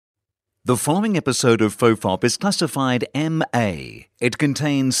The following episode of FOFOP is classified MA. It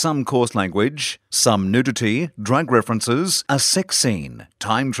contains some coarse language, some nudity, drug references, a sex scene,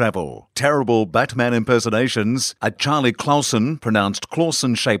 time travel, terrible Batman impersonations, a Charlie Clausen, pronounced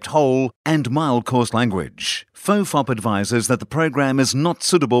Clausen-shaped hole, and mild coarse language. FOFOP advises that the program is not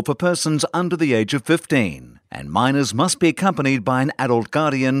suitable for persons under the age of 15, and minors must be accompanied by an adult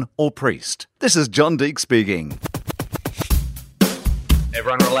guardian or priest. This is John Deek speaking.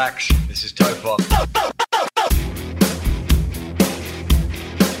 Everyone relax. This is FOFOP.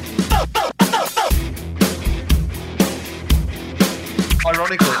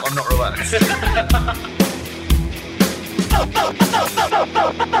 Ironically, I'm not relaxed.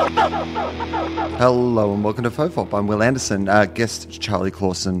 Hello and welcome to FOFOP. I'm Will Anderson. Guest Charlie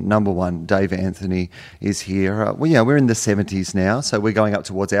Clausen, number one, Dave Anthony is here. We're in the 70s now, so we're going up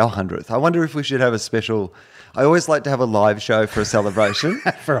towards our 100th. I wonder if we should have a special... I always like to have a live show for a celebration.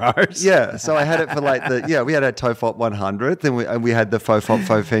 For ours? Yeah, so I had it for we had a TOFOP 100th and we had the FOFOP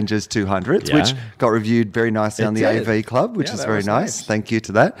Fofengers 200th, which got reviewed very nicely on the AV Club, which is very nice. Thank you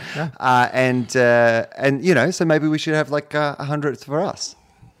to that. Yeah. And so maybe we should have like a 100th for us.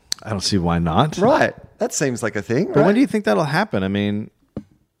 I don't see why not. Right. That seems like a thing, But when do you think that'll happen? I mean,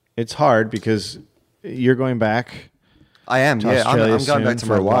 it's hard because you're going back... I am, to yeah. Australia I'm going back to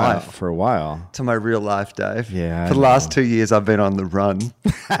for my a while. life. For a while. To my real life, Dave. Yeah. For the last 2 years, I've been on the run.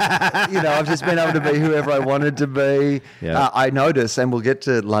 I've just been able to be whoever I wanted to be. Yeah. I notice, and we'll get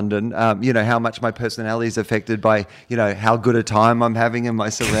to London, how much my personality is affected by, how good a time I'm having in my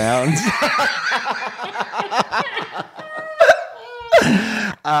surrounds.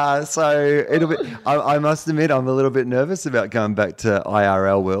 So it'll be. I must admit, I'm a little bit nervous about going back to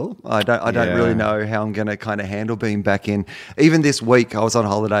IRL. Will I don't really know how I'm going to kind of handle being back in. Even this week, I was on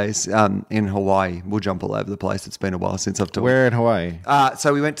holidays in Hawaii. We'll jump all over the place. It's been a while since I've talked. Where in Hawaii?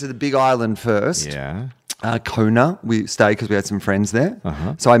 So we went to the Big Island first. Yeah. Kona. We stayed because we had some friends there.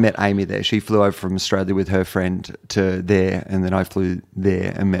 So I met Amy there. She flew over from Australia with her friend to there, and then I flew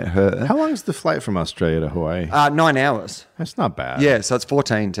there and met her. How long is the flight from Australia to Hawaii? 9 hours. That's not bad. Yeah, so it's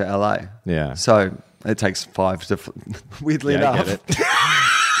 14 to LA. Yeah. So it takes 5 to... Weirdly enough. I get it.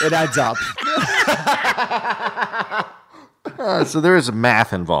 It adds up. So there is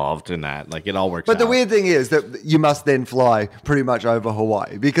math involved in that. Like, it all works out. But the weird thing is that you must then fly pretty much over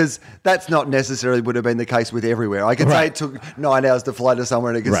Hawaii, because that's not necessarily would have been the case with everywhere. I could say it took 9 hours to fly to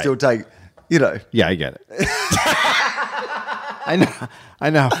somewhere and it could still take, Yeah, I get it. I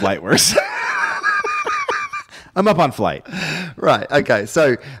know how flight works. I'm up on flight. Right, okay.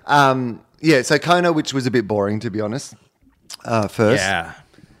 So, so Kona, which was a bit boring, to be honest, first. Yeah.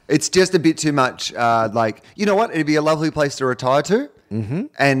 It's just a bit too much, you know what? It'd be a lovely place to retire to. Mm-hmm.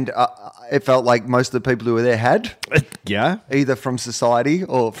 And it felt like most of the people who were there had. Yeah. Either from society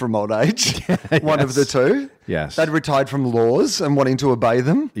or from old age. One of the two. Yes. They'd retired from laws and wanting to obey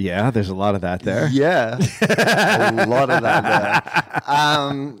them. Yeah, there's a lot of that there. Yeah. A lot of that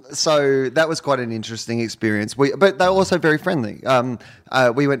there. So that was quite an interesting experience. But they were also very friendly.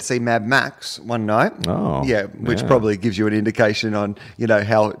 We went to see Mad Max one night. Oh. Yeah, which probably gives you an indication on,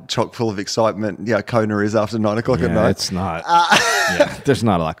 how chock full of excitement Kona is after 9 o'clock at night. It's not. There's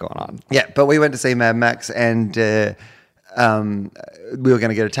not a lot going on. Yeah, but we went to see Mad Max and... we were going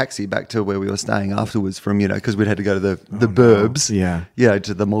to get a taxi back to where we were staying afterwards from, because we'd had to go to the burbs,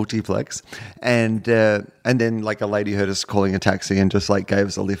 to the multiplex. And then like a lady heard us calling a taxi and just like gave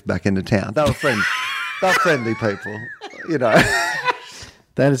us a lift back into town. They were friendly people,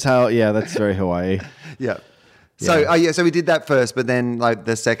 That is how, that's very Hawaii. Yeah. So so we did that first, but then like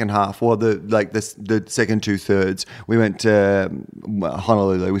the second half, or the second 2/3, we went to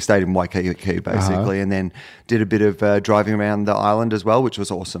Honolulu. We stayed in Waikiki basically, and then did a bit of driving around the island as well, which was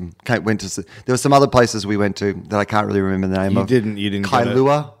awesome. There were some other places we went to that I can't really remember the name of. You didn't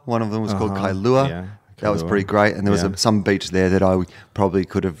Kailua. One of them was called Kailua. Yeah, that was pretty great, and there was some beach there that I probably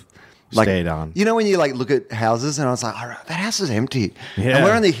could have. Stayed on. You know when you look at houses and I was like, all right, that house is empty, yeah. and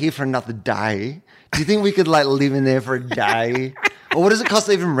we're only here for another day. Do you think we could live in there for a day? Or what does it cost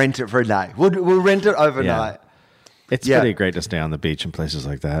to even rent it for a day? We'll rent it overnight. Yeah. It's pretty great to stay on the beach and places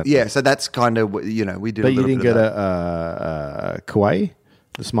like that. Yeah, so that's kind of, we did but a little bit of that. But you didn't go to Kauai,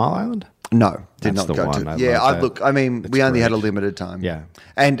 the small island? No, did that's not go one. to. We only had a limited time. Yeah.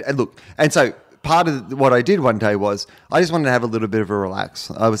 And so part of what I did one day was I just wanted to have a little bit of a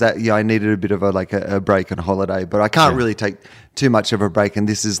relax. I was I needed a bit of a break and a holiday, but I can't really take too much of a break, and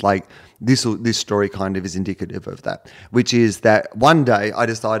this is like this story kind of is indicative of that, which is that one day I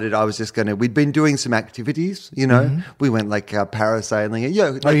decided I was just going to. We'd been doing some activities, you know. We went like parasailing,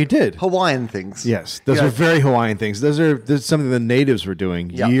 and like you did Hawaiian things. Yes, those are very Hawaiian things. Those are something the natives were doing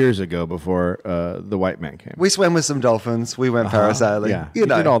years ago before the white man came. We swam with some dolphins. We went parasailing. Yeah, you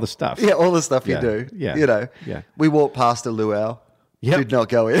know, did all the stuff. Yeah, all the stuff Yeah, you do. yeah, you know. yeah. We walked past a luau. Yep. Did not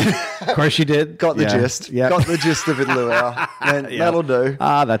go in. Of course you did. Got the Yeah. gist. Yep. Got the gist of it, luau. And that'll do.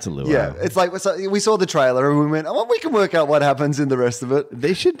 That's a luau. Yeah, it's like we saw the trailer and we went, oh, we can work out what happens in the rest of it.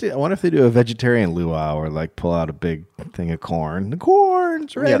 They should do, I wonder if they do a vegetarian luau or like pull out a big thing of corn. The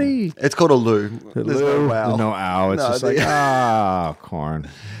corn's ready. Yeah. It's called a loo. There's no wow. There's no ow. It's just like, corn.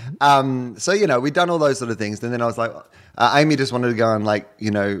 So, you know, we'd done all those sort of things. And then I was like, Amy just wanted to go and like,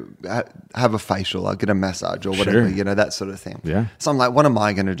 you know, have a facial or get a massage or whatever, you know, that sort of thing. Yeah. So I'm like, what am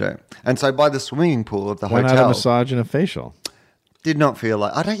I going to do? And so by the swimming pool of the Why hotel. not a massage and a facial? Did not feel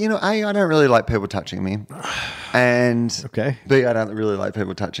like, I don't really like people touching me. And B, I don't really like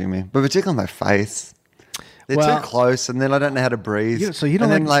people touching me, but particularly my face. They're too close, and then I don't know how to breathe. So you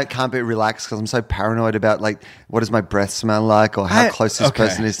don't and then can't be relaxed because I'm so paranoid about like what does my breath smell like or how close this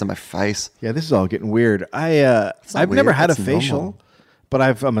person is to my face. Yeah, this is all getting weird. I've never had a facial, normal. but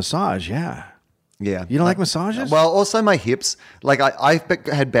I've a massage. Yeah. Yeah. You don't like massages? Well, also my hips. Like I've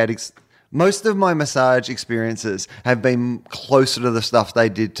had bad. Most of my massage experiences have been closer to the stuff they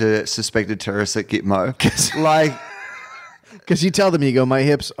did to suspected terrorists at Gitmo. Because you tell them, you go, my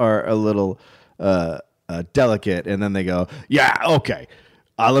hips are a little delicate, and then they go, yeah, okay.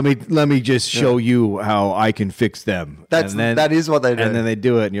 Let me just show you how I can fix them. That is what they do. And then they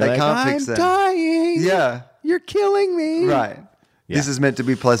do it, and you're they like, can't I'm fix them. dying. Yeah. You're killing me. Right. Yeah. This is meant to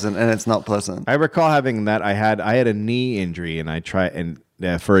be pleasant, and it's not pleasant. I recall having that. I had a knee injury,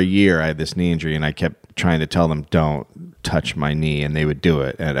 and for a year I had this knee injury, and I kept trying to tell them, don't touch my knee, and they would do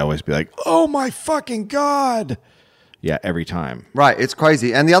it, and I'd always be like, oh my fucking God. Yeah, every time. Right, it's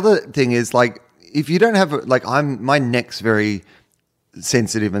crazy. And the other thing is, like, if you don't have, like, my neck's very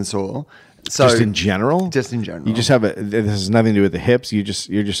sensitive and sore. So just in general? Just in general. You just have this has nothing to do with the hips. You're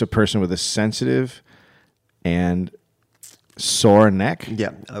just a person with a sensitive and sore neck.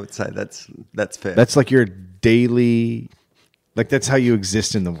 Yeah, I would say that's fair. That's like your daily, like that's how you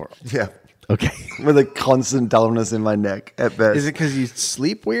exist in the world. Yeah. Okay. With a constant dullness in my neck at best. Is it because you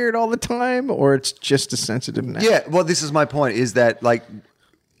sleep weird all the time, or it's just a sensitive neck? Yeah. Well, this is my point: is that like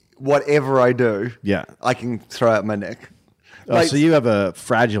whatever I do, I can throw out my neck. Oh, so you have a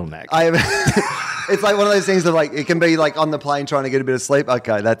fragile neck. I have. It's like one of those things that like it can be like on the plane trying to get a bit of sleep.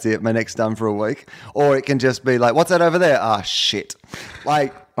 Okay, that's it. My neck's done for a week. Or it can just be like, what's that over there? Ah, shit.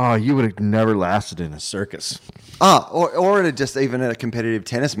 Like, oh, you would have never lasted in a circus. Or just even in a competitive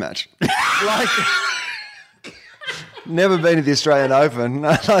tennis match. Like, never been to the Australian Open.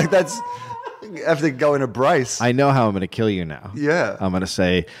 Like that's have to go in a brace. I know how I'm going to kill you now. Yeah, I'm going to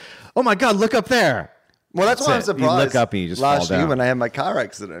say, "Oh my God, look up there." Well, that's why I'm surprised. You look up and you just last fall down. year when I had my car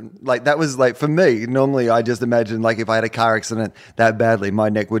accident, like that was like for me. Normally, I just imagine like if I had a car accident that badly, my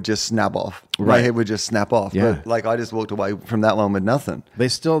neck would just snap off. Right. My head would just snap off. Yeah. But like I just walked away from that one with nothing.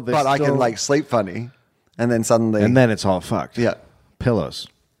 But I can like sleep funny, and then suddenly, and then it's all fucked. Yeah, pillows.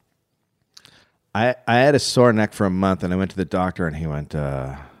 I had a sore neck for a month, and I went to the doctor, and he went.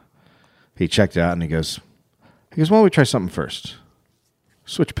 He checked it out, and he goes, "Why don't we try something first?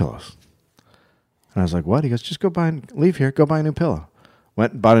 Switch pillows." And I was like, what? He goes, just leave here, go buy a new pillow.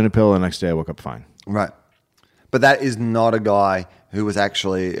 Went and bought a new pillow, the next day I woke up fine. Right. But that is not a guy who was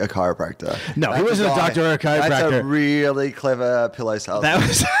actually a chiropractor. No, he wasn't a doctor or a chiropractor. That's a really clever pillow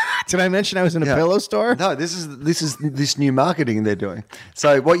salesman. Did I mention I was in a pillow store? No, this is this new marketing they're doing.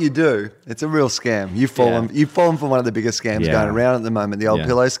 So what you do, it's a real scam. You've fallen for one of the biggest scams going around at the moment, the old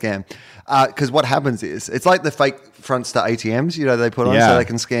pillow scam. Because what happens is, it's like the fake fronts to ATMs, you know, they put on so they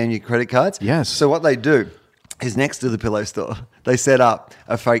can scan your credit cards. Yes. So what they do is next to the pillow store, they set up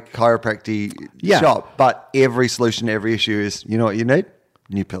a fake chiropractic shop, but every solution to every issue is, you know what you need?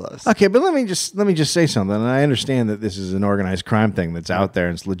 New pillows. Okay, but let me just say something. And I understand that this is an organized crime thing that's out there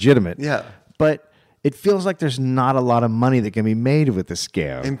and it's legitimate. Yeah. But it feels like there's not a lot of money that can be made with this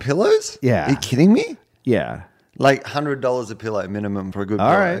scam. In pillows? Yeah. Are you kidding me? Yeah. Like $100 a pillow minimum for a good All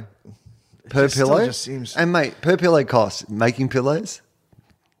pillow. right. Per pillow? Still just seems... And mate, per pillow cost, making pillows,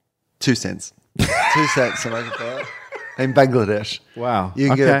 2 cents. 2 cents to make a pillow. In Bangladesh. Wow. You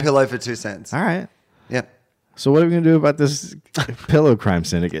can get a pillow for 2 cents. All right. Yep. So what are we going to do about this pillow crime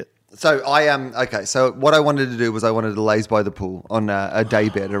syndicate? So I am okay. So what I wanted to do was I wanted to laze by the pool on a day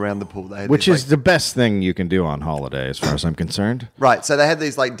bed around the pool. They had Which these, is the best thing you can do on holiday, as far as I'm concerned. right. So they had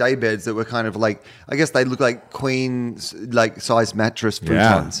these like day beds that were kind of like, I guess they look like queen like size mattress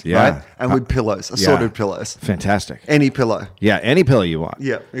futons, yeah. right? And with pillows, assorted pillows, Fantastic. any pillow. Yeah, any pillow you want.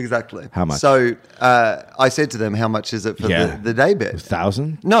 Yeah, exactly. How much? So I said to them, "How much is it for the day bed?"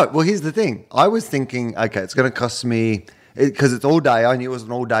 1,000? No. Well, here's the thing. I was thinking, okay, it's going to cost me. Because it's all day. I knew it was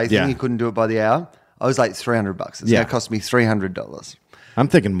an all day thing. Yeah. You couldn't do it by the hour. I was like $300. It's going to cost me $300. I'm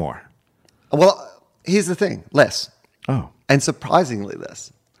thinking more. Well, here's the thing. Less. Oh. And surprisingly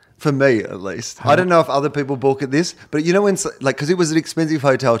less. For me, at least. I don't know if other people balk at this, but you know when, like, because it was an expensive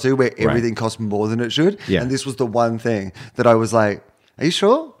hotel too, where everything cost more than it should. Yeah. And this was the one thing that I was like, are you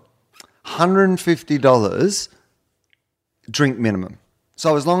sure? $150 drink minimum.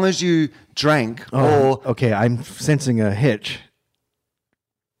 So as long as you drank or... Okay, I'm sensing a hitch.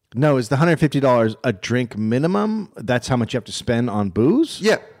 No, is the $150 a drink minimum? That's how much you have to spend on booze?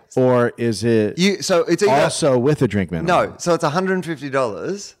 Yeah. Or is it So it's either... also with a drink minimum? No, so it's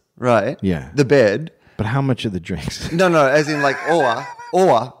 $150, right? Yeah. The bed. But how much are the drinks? No, as in like or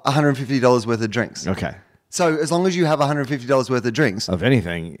 $150 worth of drinks. Okay. So as long as you have $150 worth of drinks, Of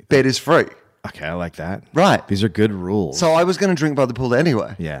anything. bed is free. Okay, I like that. Right. These are good rules. So I was going to drink by the pool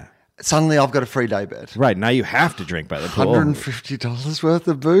anyway. yeah. Suddenly I've got a free day bed. Right, now you have to drink by the pool. $150 worth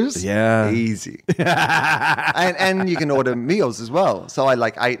of booze? Yeah. Easy. and you can order meals as well. So I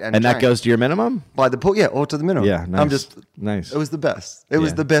like ate and And that drank goes to your minimum? by the pool. Yeah, or to the minimum. Yeah, nice. It was the best. It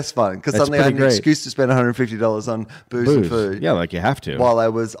was Yeah. the best fun because That's suddenly I had an pretty great. excuse to spend $150 on booze and food. Yeah, like you have to. While I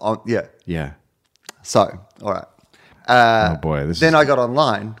was on, yeah. yeah. So, all right. Oh boy, Then I got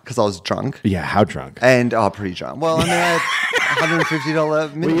online because I was drunk Yeah, how drunk? and pretty drunk. Well, I mean, I had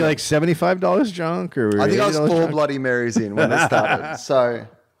 $150 minimum. Were you like $75 drunk or I think I was $80 four drunk? Bloody Marys in when it started. So,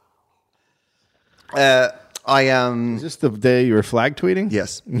 I Is this the day you were flag tweeting?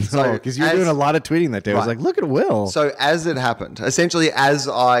 yes. So, because you were doing a lot of tweeting that day. I was Right. like, look at Will. So as it happened, essentially as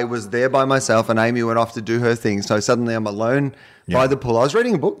I was there by myself and Amy went off to do her thing, so suddenly I'm alone by the pool. I was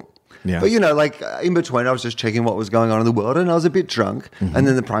reading a book. Yeah. But, like in between, I was just checking what was going on in the world and I was a bit drunk. Mm-hmm. And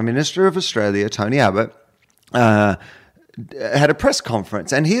then the Prime Minister of Australia, Tony Abbott, had a press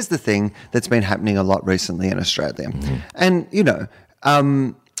conference. And here's the thing that's been happening a lot recently in Australia. Mm-hmm.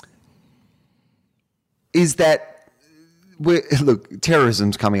 And, is that look,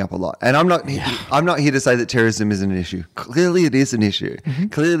 terrorism's coming up a lot, and I'm not here to say that terrorism isn't an issue. Clearly, it is an issue. Mm-hmm.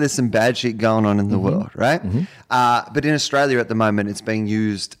 Clearly, there's some bad shit going on in the world, right? But in Australia at the moment, it's being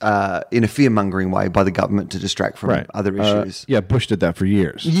used in a fear-mongering way by the government to distract from other issues. Yeah, Bush did that for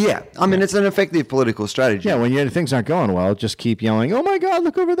years. Yeah, I mean, it's an effective political strategy. Yeah, when things aren't going well, just keep yelling, oh my God,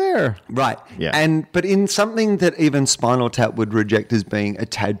 look over there. Right. Yeah. But in something that even Spinal Tap would reject as being a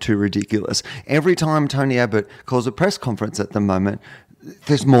tad too ridiculous, every time Tony Abbott calls a press conference at the moment,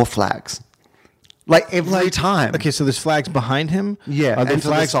 there's more flags. Like every time. Okay, so there's flags behind him? Yeah, Are there and to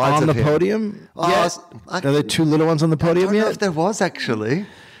the flags sides on of the him. podium? Yes. Are there two little ones on the I podium don't know yet? if there was actually.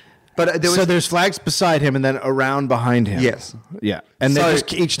 But there was, So there's flags beside him and then around behind him. Yes. Yeah. And then So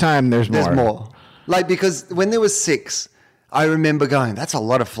just each time there's more. there's more. Like, because when there was 6, I remember going, that's a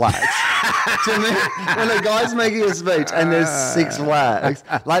lot of flags. To me, when a guy's making a speech and there's 6 flags,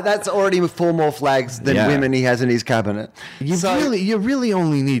 like that's already 4 more flags than Yeah. women he has in his cabinet. You really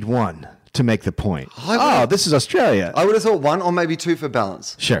only need one to make the point. I would- This is Australia. I would have thought 1 or maybe 2 for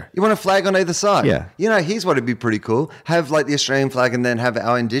balance. Sure. You want a flag on either side. Yeah. Here's what would be pretty cool. Have like the Australian flag and then have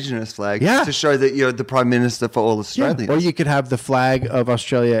our Indigenous flag Yeah. to show that you're the Prime Minister for all Yeah. Australians. Or you could have the flag of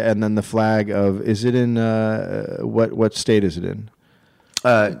Australia and then the flag of, is it in, what state is it in?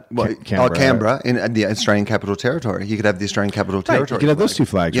 Canberra. Canberra in the Australian Capital Territory. You could have the Australian Capital Territory. you could have those flag. 2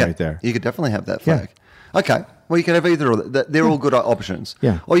 flags right there. You could definitely have that Yeah. flag. Okay. Well, you could have either. They're all good options.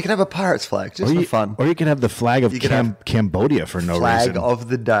 Yeah. Or you could have a pirate's flag just for fun. Or you could have the flag of You could have Cambodia for no Flag reason. of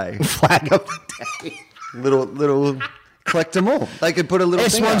the day. Flag of the day. little. Collect them all. They could put a little.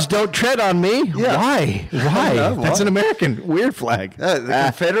 This thing one's up. don't tread on me. Yeah. Why? don't Why? know, That's why? an American weird flag. The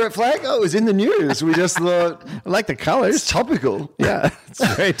Confederate flag? Oh, it was in the news. We just thought I like the it's colors. topical. Yeah, it's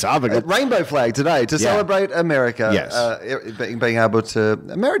very topical. Rainbow flag today to celebrate America. Yes. Being able to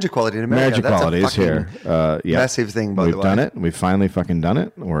marriage equality in America. Marriage equality is That's a here. fucking massive thing. By the way, We've done it. We've finally fucking done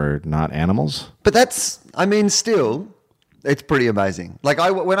it. We're not animals. But that's. I mean, still. It's pretty amazing. Like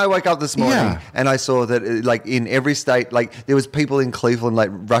when I woke up this morning Yeah. and I saw that like in every state, like there was people in Cleveland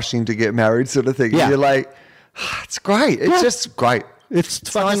like rushing to get married, sort of thing. Yeah. And you're like, it's great. It's just great. It's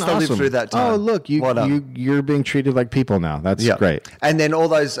fucking nice to live awesome. through that time. Oh, look, you're being treated like people now. That's great. And then all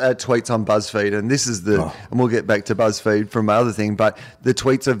those tweets on BuzzFeed, and this is and we'll get back to BuzzFeed from my other thing, but the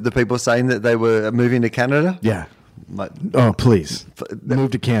tweets of the people saying that they were moving to Canada. Yeah. Oh, please.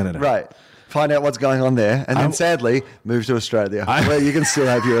 Move to Canada. Right. Find out what's going on there, and then sadly move to Australia, where you can still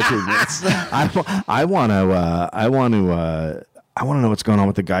have your opinions. I want to know what's going on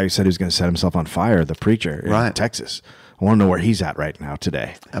with the guy who said he was going to set himself on fire, the preacher in Texas. I want to know where he's at right now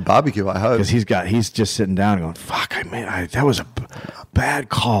today. A barbecue, I hope. Because he's just sitting down and going, "Fuck! That was a bad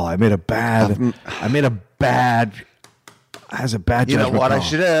call. I made a bad judgment You know what? call.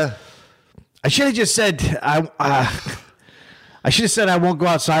 I should have just said I should have said I won't go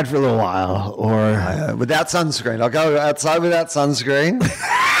outside for a little while, or without sunscreen. I'll go outside without sunscreen.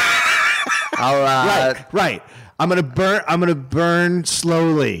 right. I'm gonna burn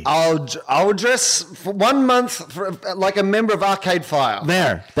slowly. I'll dress for 1 month like a member of Arcade Fire.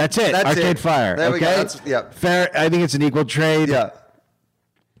 There, that's it. Arcade Fire. There we go. Fair. I think it's an equal trade. Yeah.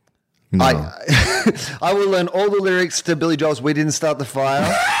 No. I will learn all the lyrics to Billy Joel's "We Didn't Start the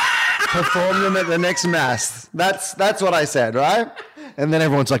Fire." Perform them at the next mass. That's what I said, right? And then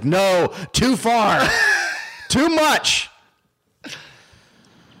everyone's like, "No, too far, too much."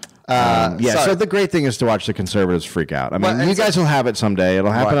 So the great thing is to watch the conservatives freak out. I mean, you guys will have it someday.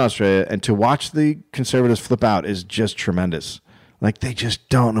 It'll happen in Australia. And to watch the conservatives flip out is just tremendous. Like, they just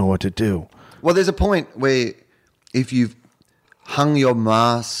don't know what to do. Well, there's a point where if you've hung your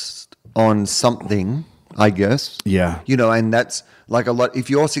mast on something, I guess. Yeah. And that's like a lot. If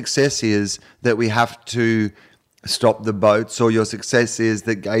your success is that we have to stop the boats, or your success is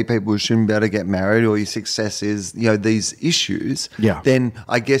that gay people shouldn't be able to get married, or your success is, these issues, then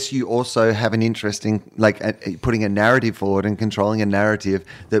I guess you also have an interest in putting a narrative forward and controlling a narrative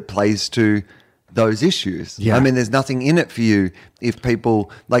that plays to those issues. Yeah. I mean, there's nothing in it for you if people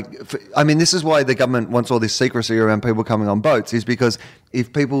this is why the government wants all this secrecy around people coming on boats, is because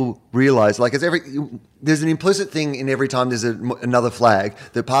if people realize, there's an implicit thing in every time there's another flag,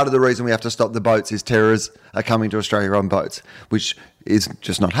 that part of the reason we have to stop the boats is terrorists are coming to Australia on boats, which is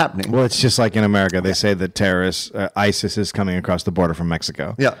just not happening. Well, it's just like in America. They say that terrorists, ISIS is coming across the border from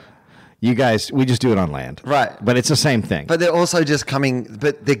Mexico. Yeah. You guys, we just do it on land. Right. But it's the same thing. But they're also just coming,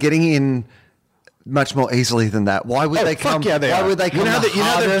 but they're getting in much more easily than that. Why would they come? Why would they come?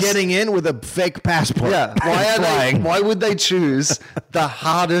 They're getting in with a fake passport. Yeah. Why would they choose the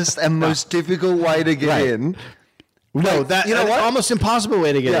hardest and most difficult way to get in? No, that what? Almost impossible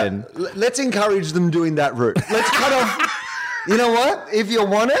way to get in. Let's encourage them doing that route. Let's cut off. You know what? If you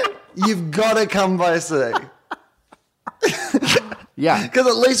want it, you've got to come by sea. Yeah, because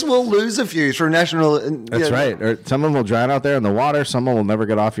at least we'll lose a few through national. That's right. Or someone will drown out there in the water. Someone will never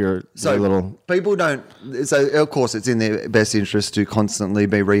get off your little. People don't. So of course, it's in their best interest to constantly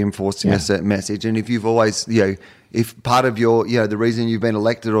be reinforcing a certain message. And if you've always, if part of your, the reason you've been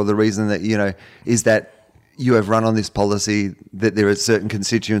elected, or the reason that is that you have run on this policy, that there are certain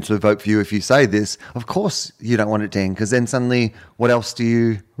constituents who vote for you if you say this, of course you don't want it to end, because then suddenly, what else do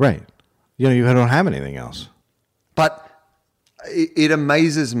you? Right. You don't have anything else. But it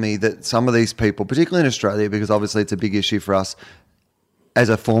amazes me that some of these people, particularly in Australia, because obviously it's a big issue for us as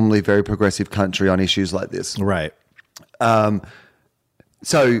a formerly very progressive country on issues like this. Right.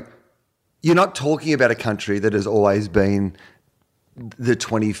 So you're not talking about a country that has always been the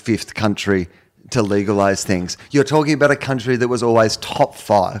 25th country to legalize things. You're talking about a country that was always top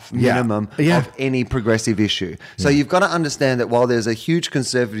 5 minimum of any progressive issue. So you've got to understand that while there's a huge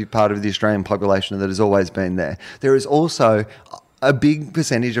conservative part of the Australian population that has always been there, there is also a big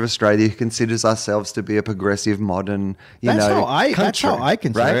percentage of Australia who considers ourselves to be a progressive, modern, country. That's how I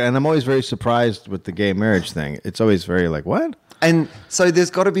consider it. And I'm always very surprised with the gay marriage thing. It's always very like, what? And so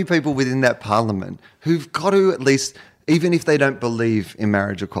there's got to be people within that parliament who've got to at least, even if they don't believe in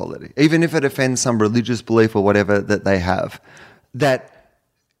marriage equality, even if it offends some religious belief or whatever that they have, that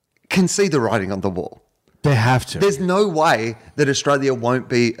can see the writing on the wall. They have to. There's no way that Australia won't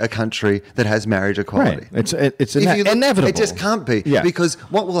be a country that has marriage equality. Right. It's inevitable. It just can't be. Yeah. Because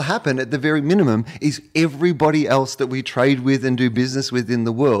what will happen at the very minimum is everybody else that we trade with and do business with in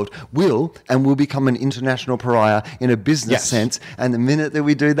the world will become an international pariah in a business sense. And the minute that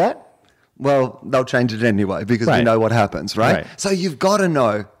we do that, well, they'll change it anyway because we know what happens, right? So you've got to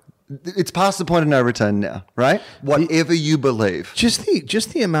know. It's past the point of no return now, right? Whatever you believe. Just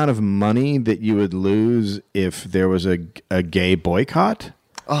the amount of money that you would lose if there was a gay boycott.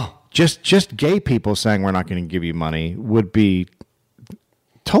 Oh. Just gay people saying we're not going to give you money would be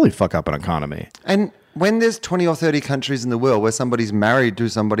totally fuck up an economy. And when there's 20 or 30 countries in the world where somebody's married to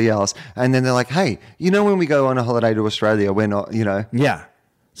somebody else, and then they're like, hey, when we go on a holiday to Australia, we're not, Yeah.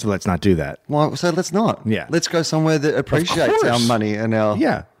 So let's not do that. Well, so let's not. Yeah. Let's go somewhere that appreciates our money and our...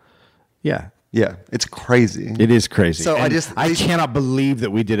 Yeah. Yeah. Yeah, it's crazy. It is crazy. So and I cannot believe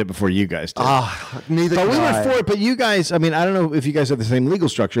that we did it before you guys did. Neither But can we I. went for it. But you guys, I mean, I don't know if you guys have the same legal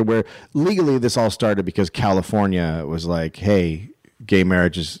structure where legally this all started because California was like, hey, gay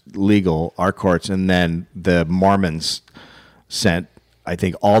marriage is legal, our courts, and then the Mormons sent, I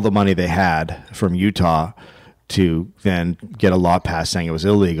think, all the money they had from Utah to then get a law passed saying it was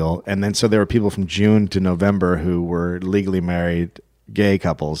illegal. And then so there were people from June to November who were legally married gay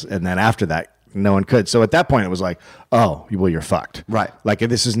couples. And then after that, no one could. So at that point, it was like, oh, well, you're fucked. Right. Like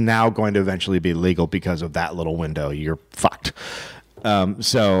this is now going to eventually be legal because of that little window. You're fucked.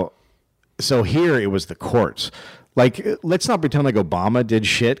 So here it was the courts. Like, let's not pretend like Obama did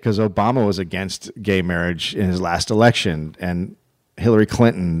shit because Obama was against gay marriage in his last election, and Hillary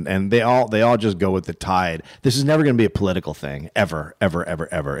Clinton, and they all just go with the tide. This is never going to be a political thing, ever, ever,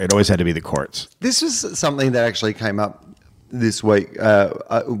 ever, ever. It always had to be the courts. This was something that actually came up this week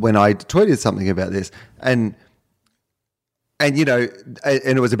when I tweeted something about this, and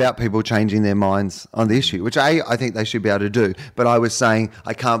it was about people changing their minds on the issue, which I think they should be able to do. But I was saying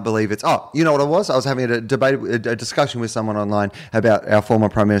I can't believe it's you know what it was? I was having a discussion with someone online about our former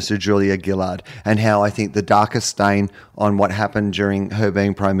Prime Minister Julia Gillard and how I think the darkest stain on what happened during her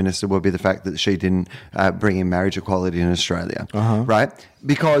being Prime Minister would be the fact that she didn't bring in marriage equality in Australia, right?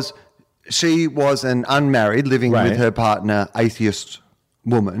 Because she was an unmarried, living with her partner, atheist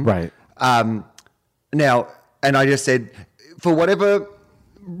woman. Right. Now, and I just said, for whatever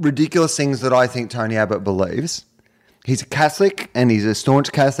ridiculous things that I think Tony Abbott believes, he's a Catholic and he's a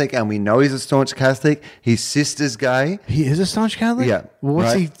staunch Catholic, and we know he's a staunch Catholic. His sister's gay. He is a staunch Catholic? Yeah. Well,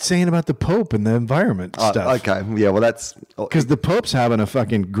 what's right? he saying about the Pope and the environment stuff? Okay. Yeah, well, that's... Because the Pope's having a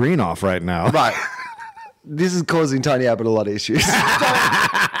fucking green off right now. Right. This is causing Tony Abbott a lot of issues.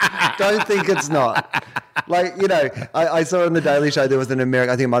 Don't think it's not. Like, I saw on the Daily Show there was an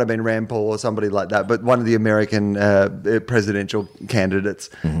American, I think it might have been Rand Paul or somebody like that, but one of the American presidential candidates,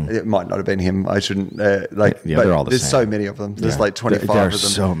 it might not have been him. I shouldn't, yeah, they're all the there's same. so many of them. There's like 25 there are of them.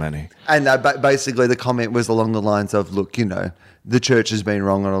 so many. And basically the comment was along the lines of, look, the church has been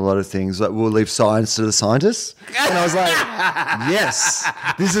wrong on a lot of things. Like, we'll leave science to the scientists. And I was like, yes,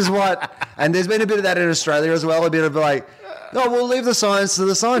 this is what... And there's been a bit of that in Australia as well, a bit of like... No, we'll leave the science to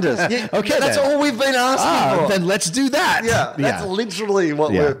the scientists. Yeah, okay, that's all we've been asking for. Then let's do that. Yeah, that's literally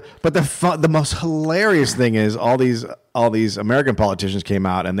what we're... But the most hilarious thing is all these American politicians came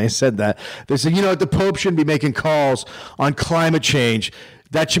out and they said that. They said, the Pope shouldn't be making calls on climate change.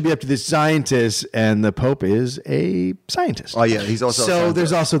 That should be up to the scientists, and the Pope is a scientist. Oh, yeah, he's also a scientist.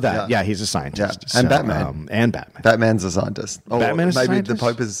 there's also that. Yeah, he's a scientist. Yeah. And Batman. And Batman. Batman's a scientist. Batman is a maybe scientist? the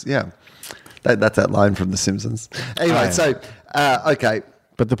Pope is... Yeah. That's that line from The Simpsons. Anyway, so, okay.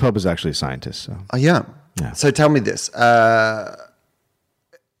 But the Pope is actually a scientist, so... Yeah. So tell me this. So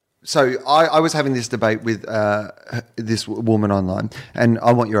I was having this debate with this woman online, and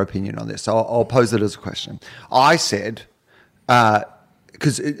I want your opinion on this. So I'll pose it as a question. I said,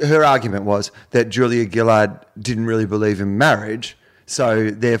 because her argument was that Julia Gillard didn't really believe in marriage, so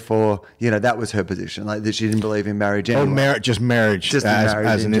therefore, that was her position, like that she didn't believe in marriage anyway. Just marriage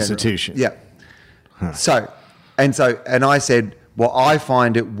as an institution. Yeah. Huh. So I said, well, I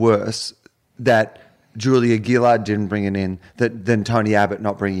find it worse that Julia Gillard didn't bring it in than Tony Abbott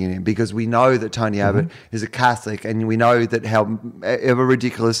not bringing it in, because we know that Tony Abbott is a Catholic, and we know that however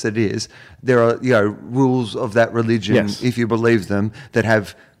ridiculous it is, there are rules of that religion, if you believe them, that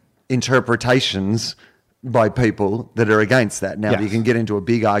have interpretations by people that are against that. Now, you can get into a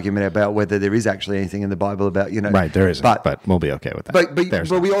big argument about whether there is actually anything in the Bible about, Right, there isn't, but we'll be okay with that.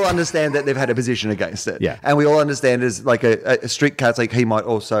 But we all understand that they've had a position against it. Yeah. And we all understand as like a strict Catholic, he might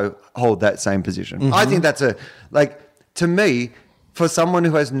also hold that same position. I think that's to me, for someone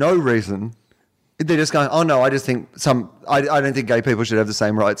who has no reason, they're just going, oh no, I just think I don't think gay people should have the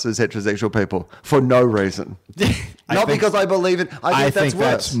same rights as heterosexual people for no reason. Not because I believe it. I think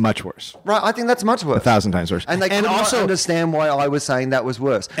that's much worse. Right, I think that's much worse. 1,000 times worse. And they couldn't understand why I was saying that was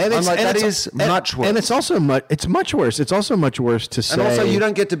worse. And that is much worse. And it's also much worse. It's also much worse to say. And also, you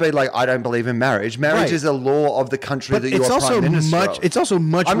don't get to be like, I don't believe in marriage. Marriage is a law of the country that you are prime minister of. It's also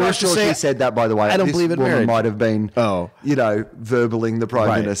much I'm worse not sure to say. she said that, by the way. I don't believe in marriage. This woman might have been, verbaling the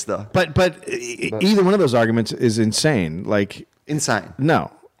prime minister. But either one of those arguments is insane. Like insane.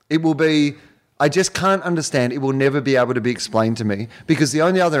 No, it will be. I just can't understand. It will never be able to be explained to me, because the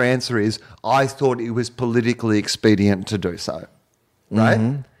only other answer is I thought it was politically expedient to do so.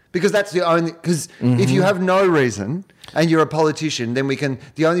 Right? Because that's the only. Because if you have no reason and you're a politician, then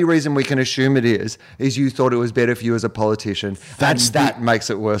the only reason we can assume it is you thought it was better for you as a politician. That makes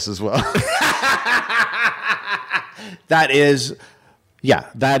it worse as well. That is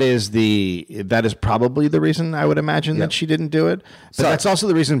probably the reason I would imagine that she didn't do it. But that's also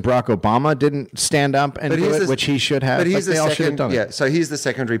the reason Barack Obama didn't stand up and do it, which he should have. But they all should have done it. Yeah. So here's the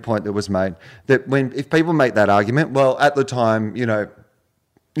secondary point that was made: that if people make that argument, well, at the time,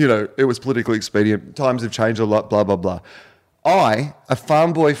 it was politically expedient. Times have changed a lot. Blah blah blah. I, a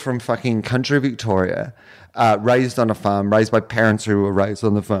farm boy from fucking country Victoria, raised on a farm, raised by parents who were raised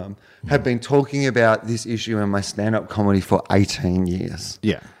on the farm, have been talking about this issue in my stand-up comedy for 18 years.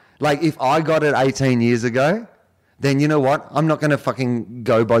 Yeah. Like, if I got it 18 years ago, then you know what? I'm not going to fucking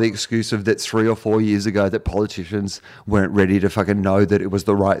go by the excuse of that 3 or 4 years ago that politicians weren't ready to fucking know that it was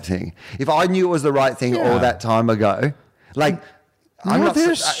the right thing. If I knew it was the right thing all that time ago, like, I'm not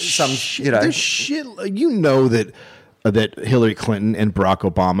there's shit. That Hillary Clinton and Barack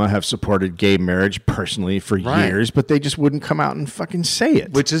Obama have supported gay marriage personally for years, but they just wouldn't come out and fucking say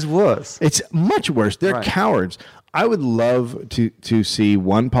it. Which is worse. It's much worse. They're cowards. I would love to see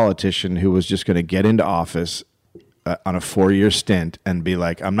one politician who was just going to get into office on a 4-year stint and be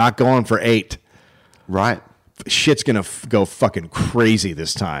like, I'm not going for 8. Right. Shit's going to go fucking crazy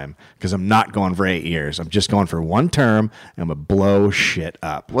this time because I'm not going for 8 years. I'm just going for 1 term and I'm going to blow shit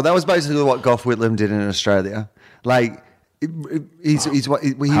up. Well, that was basically what Gough Whitlam did in Australia. Like,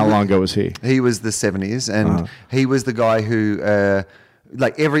 how long ago was he? He was the 70s, and he was the guy who,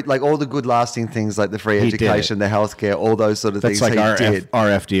 all the good lasting things, like the free education, the healthcare, all those sort of things. That's like did.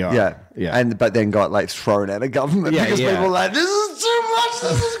 RFDR. Yeah. But then got like thrown out of government because people were like, this is too much.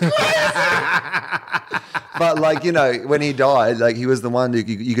 This is crazy. But when he died, like, he was the one who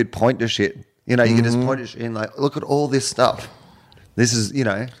you could point to shit. You could just point to shit and like, look at all this stuff. This is,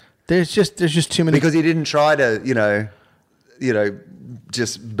 There's just too many, because he didn't try to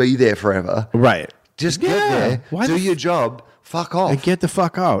just be there forever. Right. Just get there, do your job, fuck off, and get the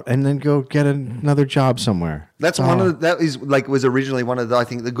fuck out, and then go get another job somewhere. Was originally one of the, I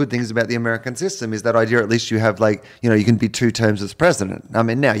think, the good things about the American system is that idea. At least you have you can be 2 terms as president. I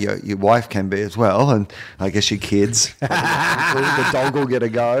mean, now your wife can be as well, and I guess your kids. The dog will get a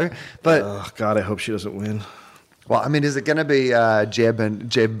go. But oh God, I hope she doesn't win. Well, I mean, is it going to be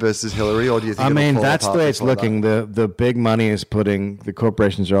Jeb versus Hillary, or do you think? I mean, that's the way it's looking. The big money is the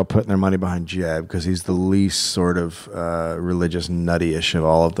corporations are all putting their money behind Jeb because he's the least sort of religious nutty-ish of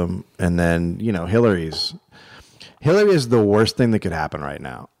all of them. And then Hillary is the worst thing that could happen right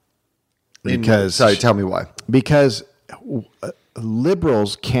now. So tell me why. Because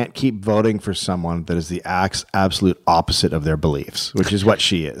liberals can't keep voting for someone that is the absolute opposite of their beliefs, which is what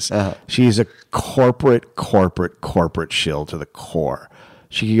she is. She's a corporate shill to the core.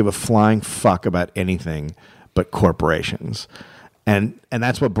 She can give a flying fuck about anything but corporations. And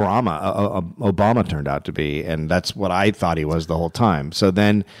that's what Obama turned out to be, and that's what I thought he was the whole time. So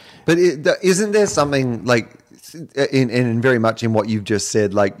then, but isn't there something like in very much in what you've just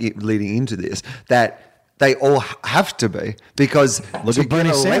said, like leading into this, that they all have to be, because look at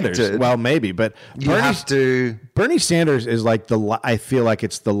Bernie Sanders. Well, maybe, but Bernie Sanders is like I feel like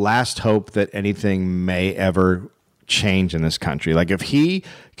it's the last hope that anything may ever change in this country. Like, if he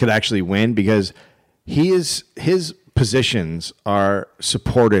could actually win, because his positions are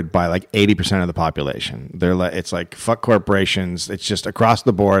supported by like 80% of the population. It's like fuck corporations. It's just across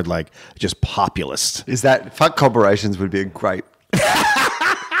the board, like just populist. Is that fuck corporations would be a great.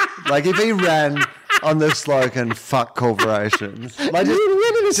 Like, if he ran on the slogan "fuck corporations," like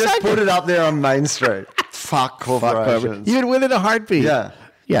just put it up there on Main Street. Fuck corporations. You'd win in a heartbeat. Yeah.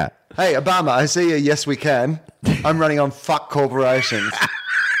 Hey, Obama, I see you. Yes, we can. I'm running on fuck corporations.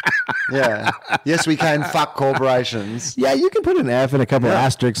 Yeah. Yes, we can. Fuck corporations. Yeah, you can put an F and a couple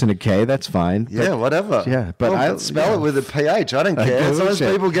asterisks and a K. That's fine. Yeah, whatever. Yeah, but I spell it with a PH. I don't care. As long as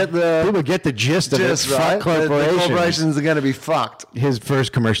people get the gist of it. Right? Fuck corporations. The corporations are going to be fucked. His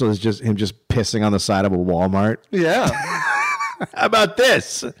first commercial is just him just pissing on the side of a Walmart. Yeah. How about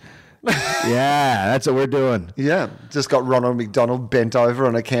this? Yeah, that's what we're doing. Yeah, just got Ronald McDonald bent over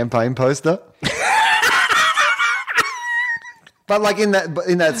on a campaign poster. But like in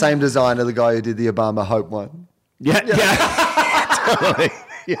that same design of the guy who did the Obama Hope one. Yeah. Totally.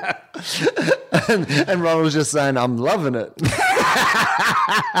 Yeah. And Ronald's just saying, I'm loving it.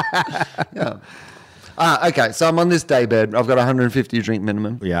 Yeah. Okay, so I'm on this daybed. I've got 150 drink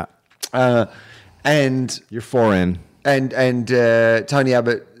minimum. Yeah. And you're 4 in. And Tony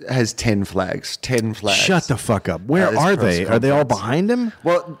Abbott has 10 flags. 10 flags. Shut the fuck up. Where are they? Are they all behind him?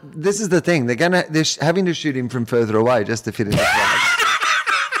 Well, this is the thing. They're having to shoot him from further away just to fit in the flags.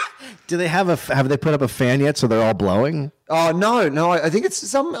 Do they have they put up a fan yet? So they're all blowing. Oh no! I think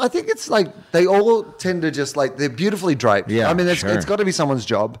it's like they all tend to just like they're beautifully draped. Yeah, I mean, sure. it's got to be someone's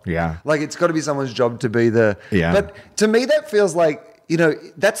job. Yeah, like it's got to be someone's job to be the. Yeah, but to me, that feels like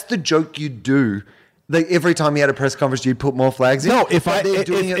that's the joke you do. Like every time you had a press conference, you'd put more flags in. No, if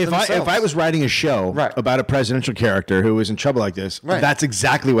I was writing a show about a presidential character who was in trouble like this, that's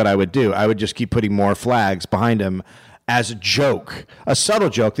exactly what I would do. I would just keep putting more flags behind him as a joke, a subtle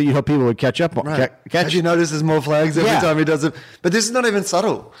joke that you hope people would catch up on. Have you noticed there's more flags every time he does it? But this is not even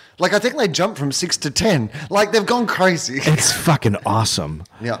subtle. Like I think they jumped from 6 to 10. Like they've gone crazy. It's fucking awesome.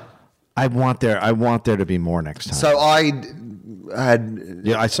 Yeah. I want there to be more next time. So I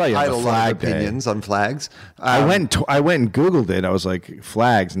saw you. I had a lot of opinions on flags. I went and Googled it. I was like,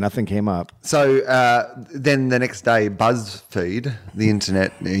 flags. Nothing came up. So then the next day, BuzzFeed, the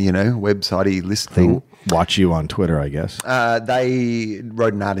internet, website list thing. Watch you on Twitter, I guess. They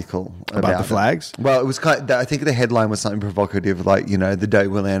wrote an article about the flags. Well, it was I think the headline was something provocative, like the day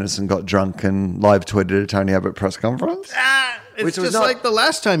Will Anderson got drunk and live tweeted a Tony Abbott press conference. It's just like the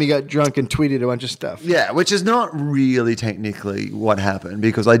last time he got drunk and tweeted a bunch of stuff. Yeah, which is not really technically what happened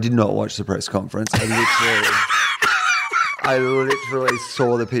because I did not watch the press conference. I literally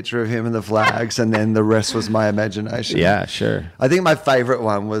saw the picture of him and the flags, and then the rest was my imagination. Yeah, sure. I think my favorite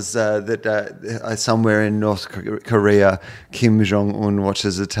one was that somewhere in North Korea, Kim Jong-un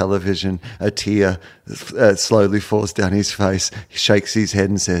watches a television. A tear slowly falls down his face. He shakes his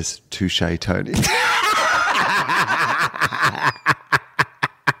head and says, "Touche, Tony."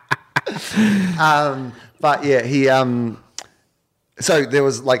 But yeah, he. So there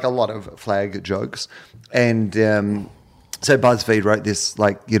was like a lot of flag jokes, and so BuzzFeed wrote this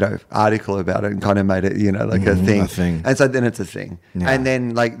article about it and kind of made it a thing. And so then it's a thing, and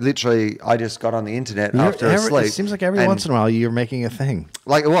then literally I just got on the internet after sleep. It seems like every once in a while you're making a thing.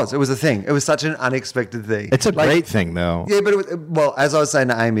 Like it was a thing. It was such an unexpected thing. It's a great thing though. Yeah, but as I was saying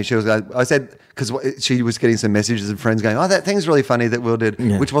to Amy, I said because she was getting some messages and friends going, "Oh, that thing's really funny that Will did,"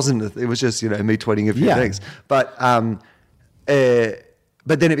 which wasn't. It was just me tweeting a few things, but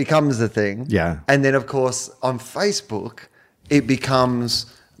then it becomes a thing. Yeah, and then of course on Facebook. It becomes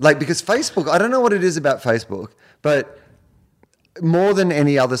because Facebook, I don't know what it is about Facebook, but more than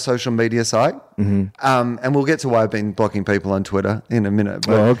any other social media site, and we'll get to why I've been blocking people on Twitter in a minute.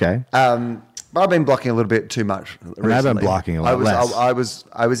 But, okay. But I've been blocking a little bit too much recently. I've been blocking a lot less.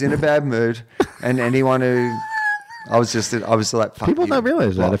 I was in a bad mood, and anyone who... I was like, fuck people you. don't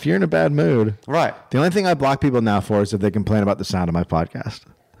realize that if you're in a bad mood. Right. The only thing I block people now for is if they complain about the sound of my podcast.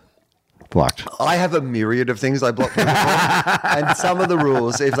 Blocked. I have a myriad of things I block people for. And some of the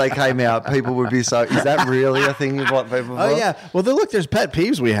rules, if they came out, people would be so, is that really a thing you block people for? Oh, yeah. Well, look, there's pet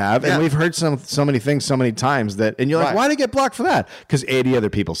peeves we have, and we've heard so many things so many times that, and you're like, why did I get blocked for that? Because 80 other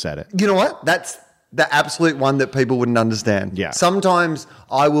people said it. You know what? That's the absolute one that people wouldn't understand. Yeah. Sometimes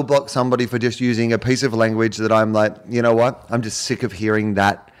I will block somebody for just using a piece of language that I'm like, you know what? I'm just sick of hearing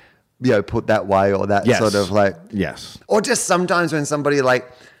that, put that way or that sort of like. Yes. Or just sometimes when somebody I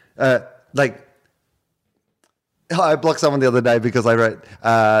blocked someone the other day because I wrote,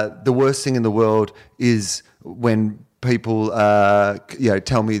 the worst thing in the world is when people,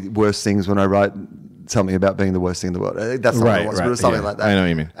 tell me worse things when I write something about being the worst thing in the world. That's not what it was, but it was something like that. I know what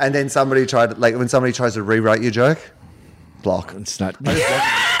you mean. And then somebody tried, when somebody tries to rewrite your joke, block. It's not. I just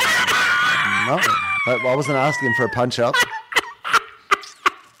blocked. No, I wasn't asking for a punch up.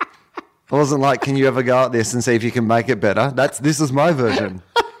 I wasn't like, can you ever go at this and see if you can make it better? This is my version.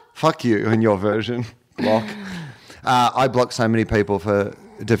 Fuck you and your version. Block. I blocked so many people for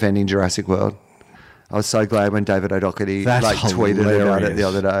defending Jurassic World. I was so glad when David O'Doherty tweeted about it the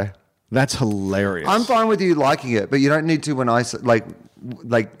other day. That's hilarious. I'm fine with you liking it, but you don't need to when I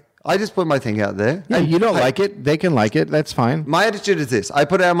I just put my thing out there. Yeah, you don't like it, they can like it. That's fine. My attitude is this. I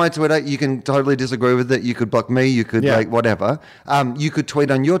put it on my Twitter. You can totally disagree with it. You could block me. You could whatever. You could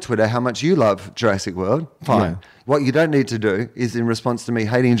tweet on your Twitter how much you love Jurassic World. Fine. Yeah. What you don't need to do is in response to me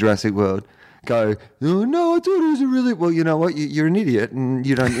hating Jurassic World, go, oh, no, I thought it was a really... Well, you know what? You're an idiot and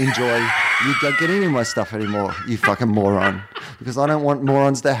you don't enjoy... You don't get any of my stuff anymore, you fucking moron. Because I don't want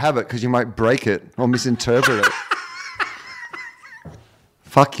morons to have it because you might break it or misinterpret it.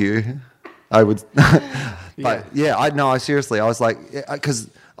 Fuck you. I would... But I seriously, I was like...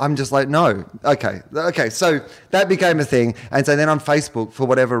 Because I'm just like, no. Okay. So that became a thing. And so then on Facebook, for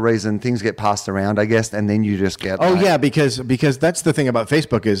whatever reason, things get passed around, I guess, and then you just get... Oh, yeah, because that's the thing about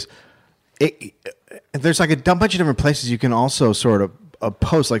Facebook is... there's like a bunch of different places you can also sort of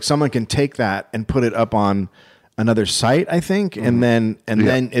post. Like someone can take that and put it up on another site, I think, and then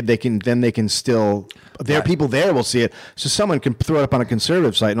they can still. There are people there will see it. So someone can throw it up on a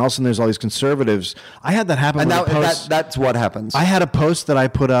conservative site, and all of a sudden there's all these conservatives. I had that happen. And that's what happens. I had a post that I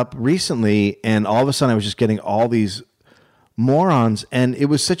put up recently, and all of a sudden I was just getting all these morons, and it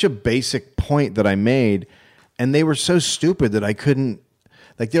was such a basic point that I made, and they were so stupid that I couldn't.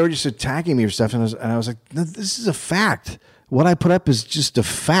 Like, they were just attacking me or stuff, and I was like, no, this is a fact. What I put up is just a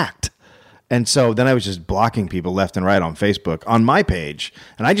fact. And so then I was just blocking people left and right on Facebook on my page.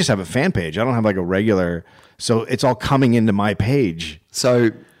 And I just have a fan page. I don't have like a regular. So it's all coming into my page. So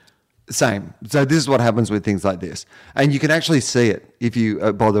same. So this is what happens with things like this. And you can actually see it if you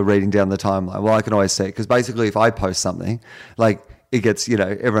bother reading down the timeline. Well, I can always see it because basically if I post something, like it gets,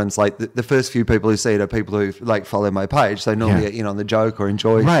 everyone's like, the first few people who see it are people who like follow my page. So normally get in on the joke or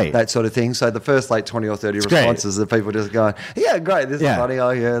enjoy that sort of thing. So the first like 20 or 30 responses are people just going, yeah, great, this is funny.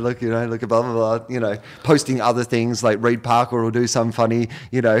 Oh yeah, look, look at blah, blah, blah, posting other things like Reed Parker will do some funny,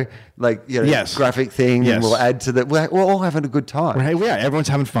 graphic thing and we'll add to that. We're all having a good time. Right, yeah, everyone's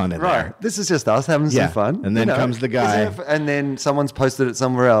having fun in there. This is just us having some fun. And then comes the guy. And then someone's posted it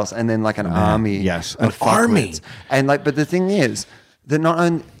somewhere else and then like an army. Yes, an army. And but the thing is, that not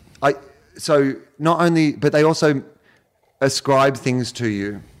only, but they also ascribe things to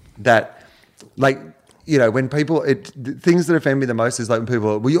you that, when people, things that offend me the most is like when people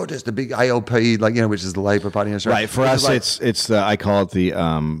are, well, you're just a big ALP, which is the Labour Party in Australia. Right. For us, it's the, I call it the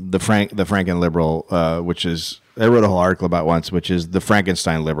Franken liberal, which is, I wrote a whole article about once, which is the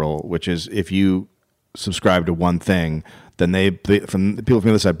Frankenstein liberal, which is if you subscribe to one thing, then from the people from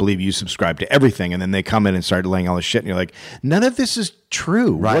the other side believe you subscribe to everything, and then they come in and start laying all this shit, and you're like, none of this is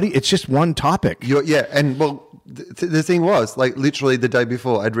true. Right? It's just one topic. And well, the thing was, like, literally the day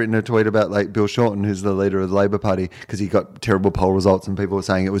before, I'd written a tweet about like Bill Shorten, who's the leader of the Labor Party, because he got terrible poll results, and people were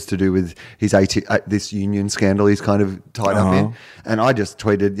saying it was to do with his this union scandal he's kind of tied up in. And I just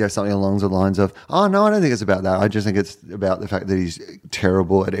tweeted something along the lines of, oh no, I don't think it's about that. I just think it's about the fact that he's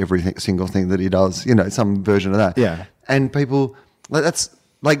terrible at every single thing that he does. Some version of that. Yeah. And people, that's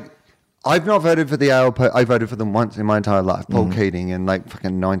like, I've not voted for the ALP. I voted for them once in my entire life, Paul Keating, in like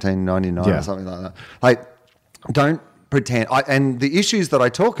fucking 1999 or something like that. Like, don't pretend. And the issues that I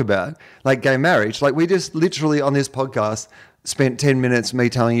talk about, like gay marriage, like we just literally on this podcast spent 10 minutes me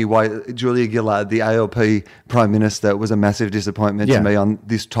telling you why Julia Gillard, the ALP Prime Minister, was a massive disappointment to me on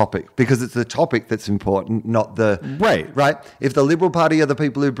this topic, because it's the topic that's important, not the... Right? If the Liberal Party are the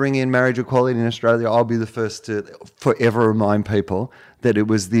people who bring in marriage equality in Australia, I'll be the first to forever remind people that it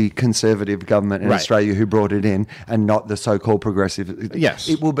was the Conservative government in Australia who brought it in and not the so-called progressive. Yes.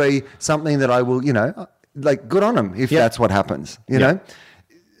 It will be something that I will, good on them if that's what happens, you know?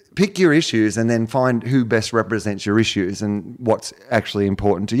 Pick your issues and then find who best represents your issues and what's actually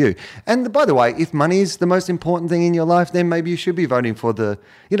important to you. And by the way, if money is the most important thing in your life, then maybe you should be voting for that's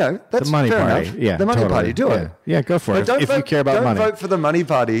the money fair party. enough. Yeah, the money party, do it. Yeah, go for it. If you care about money. Don't vote for the money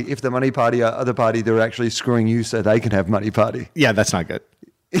party if the money party are the party that are actually screwing you so they can have money party. Yeah, that's not good.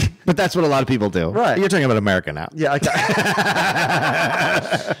 But that's what a lot of people do. Right. You're talking about America now. Yeah, okay.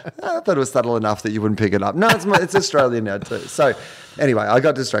 I thought it was subtle enough that you wouldn't pick it up. No, it's Australian now too. So anyway, I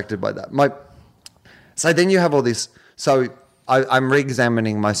got distracted by that. So then you have all this. So I'm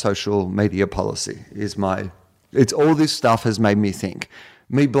re-examining my social media policy. It's all this stuff has made me think.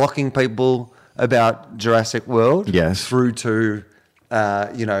 Me blocking people about Jurassic World through to...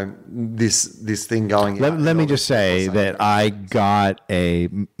 this thing going. Let me just say that I got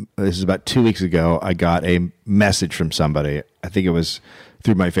this is about 2 weeks ago, I got a message from somebody, I think it was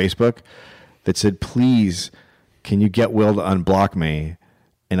through my Facebook, that said, please, can you get Will to unblock me?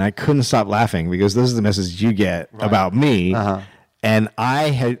 And I couldn't stop laughing because this is the message you get about me. And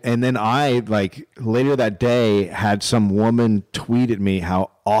then I later that day had some woman tweet at me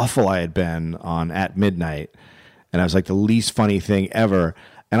how awful I had been on At Midnight. And I was like, the least funny thing ever.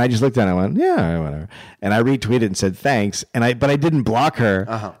 And I just looked at it and I went, yeah, whatever. And I retweeted and said, thanks. But I didn't block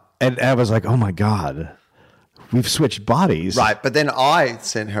her. And I was like, oh my God, we've switched bodies. Right. But then I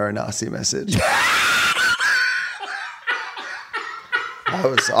sent her a nasty message.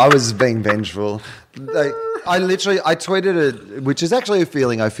 I was being vengeful. I tweeted it, which is actually a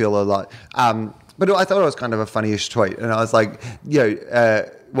feeling I feel a lot. But I thought it was kind of a funny-ish tweet. And I was like,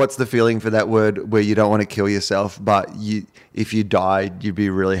 what's the feeling for that word where you don't want to kill yourself, but if you died, you'd be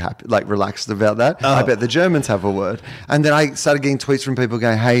really happy, relaxed about that? I bet the Germans have a word. And then I started getting tweets from people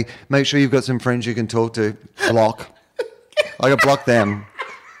going, hey, make sure you've got some friends you can talk to. Block. I got blocked them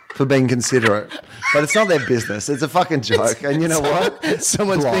for being considerate. But it's not their business. It's a fucking joke. And you know what?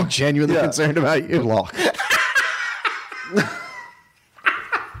 Someone's being genuinely concerned about you. Block.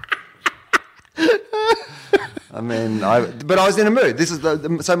 I mean, but I was in a mood. This is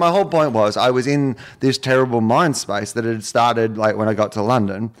so my whole point was I was in this terrible mind space that had started like when I got to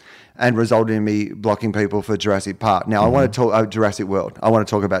London and resulted in me blocking people for Jurassic Park. Now, I want to talk Jurassic World. I want to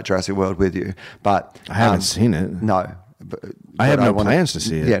talk about Jurassic World with you, but I haven't seen it. No. I have no plans to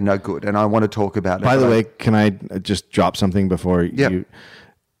see it. Yeah, no good. And I want to talk about it. By the way, can I just drop something before you?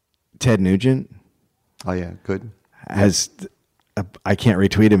 Ted Nugent. Oh, yeah, good. I can't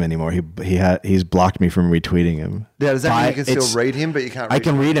retweet him anymore. He's blocked me from retweeting him. Yeah, does that mean you can still read him, but you can't read him? I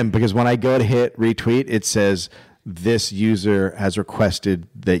can read him because when I go to hit retweet, it says this user has requested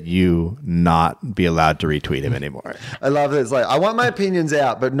that you not be allowed to retweet him anymore. I love it. It's like, I want my opinions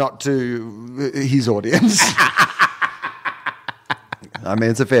out, but not to his audience. I mean,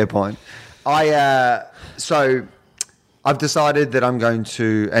 it's a fair point. So I've decided that I'm going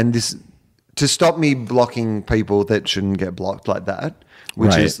to stop me blocking people that shouldn't get blocked like that,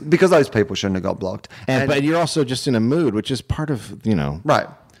 which is because those people shouldn't have got blocked. But you're also just in a mood, which is part of, Right.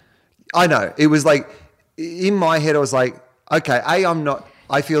 I know. It was like, in my head, I was like, okay,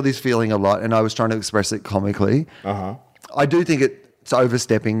 I feel this feeling a lot, and I was trying to express it comically. Uh-huh. I do think it's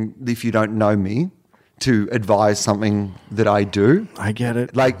overstepping if you don't know me to advise something that I do. I get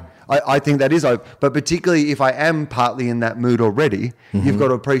it. Like, I think that is over. But particularly if I am partly in that mood already, you've got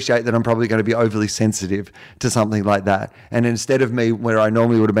to appreciate that I'm probably going to be overly sensitive to something like that. And instead of me, where I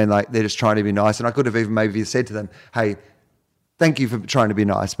normally would have been like, they're just trying to be nice, and I could have even maybe said to them, hey, thank you for trying to be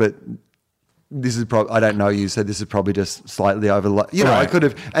nice, but this is probably, I don't know you, so this is probably just slightly over, I could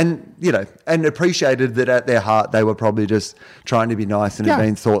have, and appreciated that at their heart, they were probably just trying to be nice and had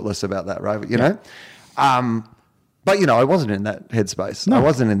been thoughtless about that, right? But, I wasn't in that headspace. No. I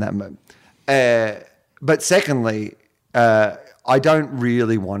wasn't in that mood. But secondly, I don't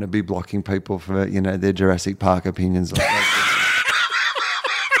really want to be blocking people for, their Jurassic Park opinions. Like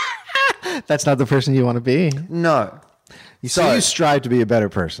that. That's not the person you want to be. No. So you strive to be a better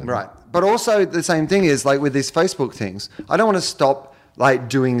person. Right. But also the same thing is like with these Facebook things, I don't want to stop like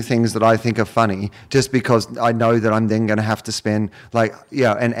doing things that I think are funny just because I know that I'm then going to have to spend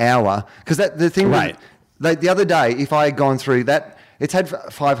an hour. Because the thing, right. Like the other day, if I had gone through that, it's had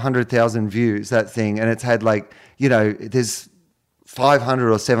 500,000 views, that thing, and it's had there's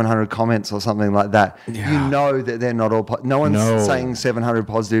 500 or 700 comments or something like that. Yeah. You know that they're not all, no one's saying 700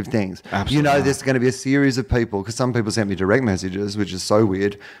 positive things. Absolutely. There's going to be a series of people, because some people sent me direct messages, which is so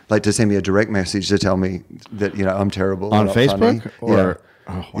weird, like to send me a direct message to tell me that, I'm terrible. On Facebook? Funny. Or,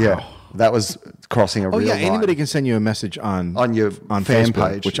 yeah. Oh, wow. Yeah. That was crossing a real line. Anybody can send you a message on your fan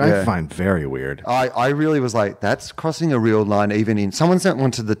Facebook, page, which I find very weird. I really was like, that's crossing a real line. Even in someone sent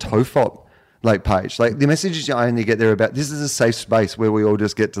one to the TOFOP page. Like the messages you only get there about this is a safe space where we all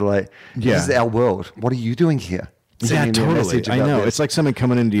just get to this is our world. What are you doing here? Sending me a message about this. It's like someone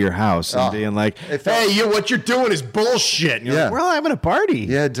coming into your house and being like, hey, what you're doing is bullshit. And you're like, we're all having a party.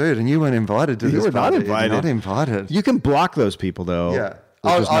 Yeah, dude, and you weren't invited to this party. You were not invited. You can block those people though. Yeah.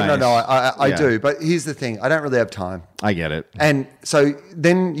 No, I do. But here's the thing. I don't really have time. I get it. And so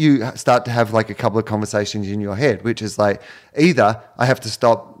then you start to have a couple of conversations in your head, which is either I have to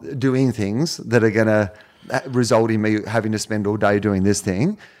stop doing things that are going to result in me having to spend all day doing this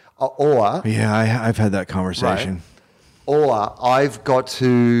thing, or... Yeah, I've had that conversation. Right, or I've got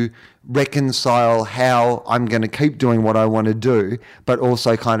to reconcile how I'm going to keep doing what I want to do, but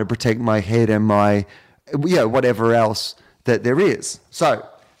also kind of protect my head and my, whatever else that there is. So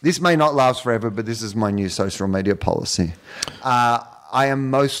this may not last forever, but this is my new social media policy. I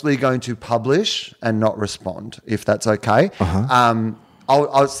am mostly going to publish and not respond, if that's okay. Uh-huh.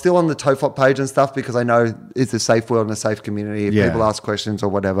 I'll still on the TOFOP page and stuff because I know it's a safe world and a safe community. If people ask questions or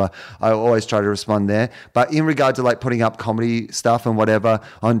whatever, I always try to respond there. But in regard to putting up comedy stuff and whatever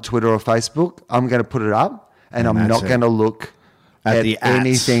on Twitter or Facebook, I'm going to put it up and I'm not going to look at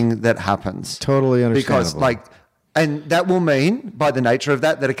anything that happens. Totally understandable. Because and that will mean, by the nature of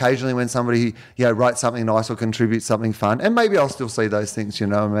that occasionally when somebody writes something nice or contributes something fun, and maybe I'll still see those things, you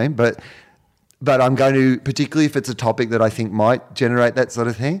know what I mean? But I'm going to, particularly if it's a topic that I think might generate that sort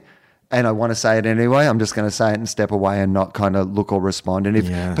of thing, and I want to say it anyway, I'm just going to say it and step away and not kind of look or respond. And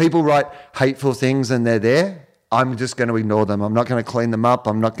if people write hateful things and they're there, I'm just going to ignore them. I'm not going to clean them up.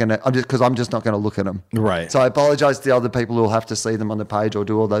 I'm just not going to look at them. Right. So I apologize to the other people who will have to see them on the page or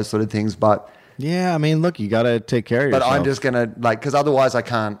do all those sort of things, but... Yeah, I mean, look, you got to take care of yourself. But I'm just going to, because otherwise I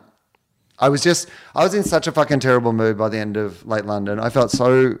can't. I was in such a fucking terrible mood by the end of London. I felt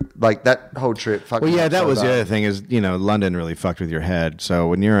so, that whole trip fucked me up. That was the other thing is, London really fucked with your head. So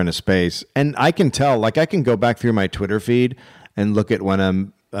when you're in a space, and I can tell, I can go back through my Twitter feed and look at when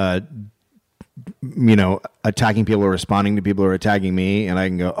I'm, attacking people or responding to people who are attacking me, and I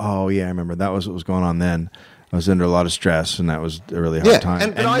can go, oh, yeah, I remember that was what was going on then. I was under a lot of stress, and that was a really hard time.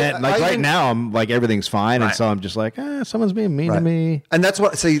 And then, right now, I'm like everything's fine, and so I'm just like, someone's being mean to me. And that's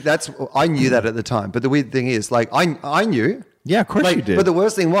I knew that at the time. But the weird thing is, like, I knew. Yeah, of course you did. But the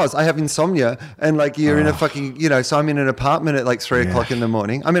worst thing was, I have insomnia, and like you're in a fucking, so I'm in an apartment at like 3 o'clock in the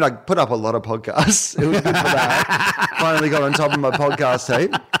morning. I mean, I put up a lot of podcasts. It was good for that. Finally got on top of my podcast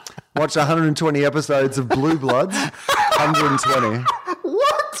tape. Watched 120 episodes of Blue Bloods. 120.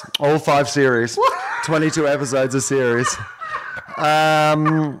 What? All 5 series. What? 22 episodes a series.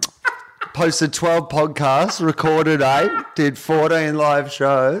 Posted 12 podcasts, recorded 8, did 14 live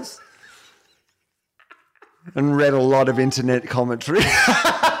shows. And read a lot of internet commentary.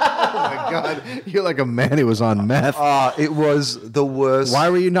 Oh my God. You're like a man who was on meth. It was the worst. Why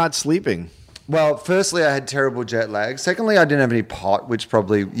were you not sleeping? Well, firstly, I had terrible jet lag. Secondly, I didn't have any pot, which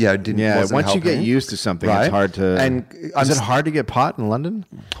probably wasn't once helping. you get used to something, it's hard to. And is it hard to get pot in London?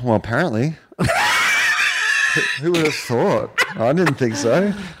 Well, apparently. Who would have thought? I didn't think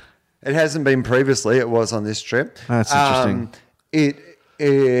so. It hasn't been previously. It was on this trip. That's interesting.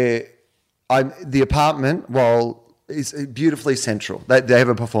 The apartment, is beautifully central. They have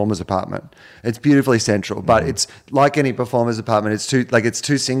a performer's apartment. It's beautifully central, but it's like any performer's apartment. It's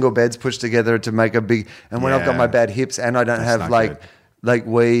two single beds pushed together to make a big. And when I've got my bad hips and I don't have like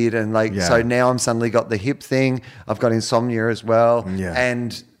weed and so now I'm suddenly got the hip thing. I've got insomnia as well. Yeah.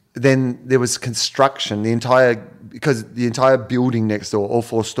 And then there was construction. Because the entire building next door, all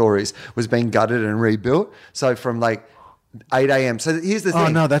 4 stories, was being gutted and rebuilt. So from 8 a.m. So here's the thing. Oh,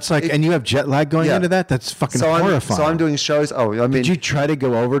 no, that's and you have jet lag going into that? That's fucking horrifying. So I'm doing shows. Did you try to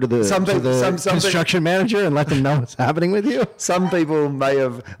go over to the construction manager and let them know what's happening with you? Some people may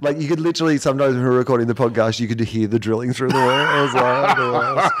have, you could literally, sometimes when we were recording the podcast, you could hear the drilling through the wall. I was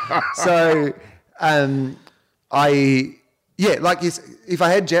like, so, if I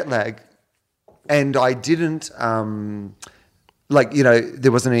had jet lag and I didn't, there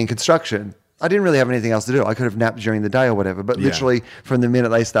wasn't any construction, I didn't really have anything else to do. I could have napped during the day or whatever, but literally from the minute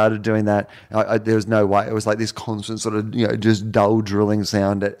they started doing that, there was no way. It was like this constant sort of, just dull drilling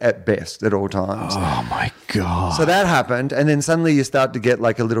sound at best at all times. Oh my God. So that happened. And then suddenly you start to get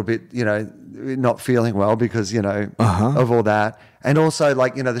a little bit, not feeling well because, of all that. And also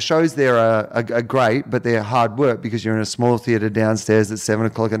the shows there are great, but they're hard work because you're in a small theater downstairs at 7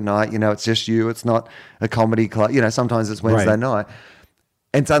 o'clock at night. It's just you. It's not a comedy club. Sometimes it's Wednesday night.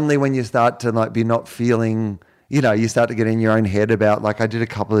 And suddenly when you start to be not feeling, you start to get in your own head about I did a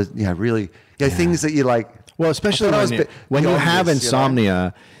couple of, really things that you like. Well, especially when you have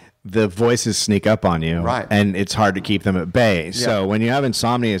insomnia, the voices sneak up on you. Right. And it's hard to keep them at bay. Yeah. So when you have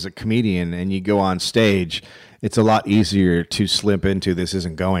insomnia as a comedian and you go on stage, it's a lot easier to slip into this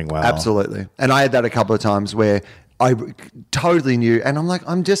isn't going well. Absolutely. And I had that a couple of times where I totally knew, and I'm like,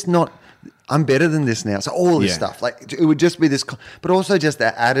 I'm better than this now. So all this stuff, it would just be this, but also just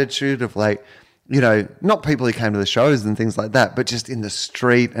that attitude of not people who came to the shows and things like that, but just in the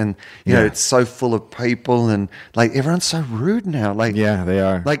street and, it's so full of people and everyone's so rude now. Yeah, they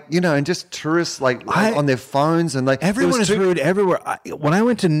are. And just tourists on their phones and everyone is rude everywhere. When I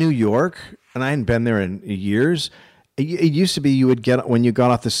went to New York and I hadn't been there in years, it used to be when you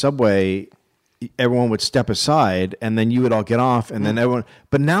got off the subway, everyone would step aside and then you would all get off and then everyone,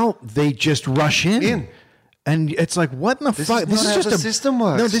 but now they just rush in. And it's like, what in the fuck? This is just how the system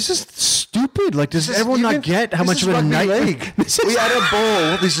works. No, this is stupid. Does everyone not get how much of a night league? We had a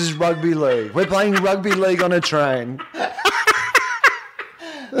ball. This is rugby league. We're playing rugby league on a train.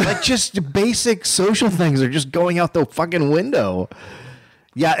 Just basic social things are just going out the fucking window.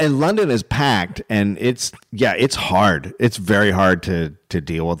 Yeah, and London is packed, and it's hard. It's very hard to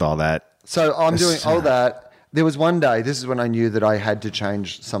deal with all that. So I'm doing all that. There was one day, this is when I knew that I had to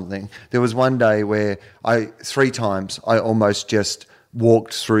change something. There was one day where 3 times I almost just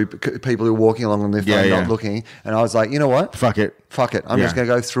walked through people who were walking along on their phone, not looking. And I was like, you know what? Fuck it. I'm just going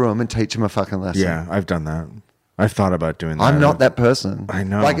to go through them and teach them a fucking lesson. Yeah, I've done that. I've thought about doing that. I'm not that person. I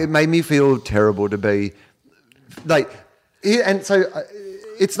know. It made me feel terrible to be and so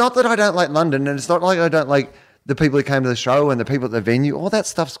it's not that I don't like London, and it's not like I don't like the people who came to the show and the people at the venue. All that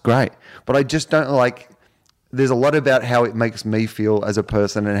stuff's great. But I just don't there's a lot about how it makes me feel as a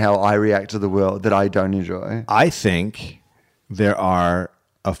person and how I react to the world that I don't enjoy. I think there are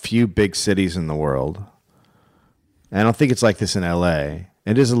a few big cities in the world. And I don't think it's like this in LA.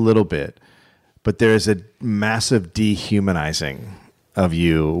 It is a little bit. But there is a massive dehumanizing of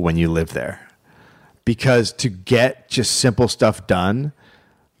you when you live there. Because to get just simple stuff done,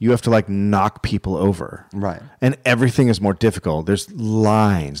 you have to knock people over. Right. And everything is more difficult. There's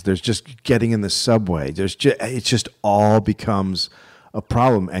lines. There's just getting in the subway. It just all becomes a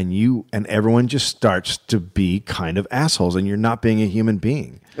problem, and everyone just starts to be kind of assholes, and you're not being a human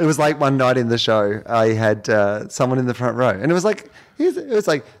being. It was like one night in the show, I had someone in the front row, and it was like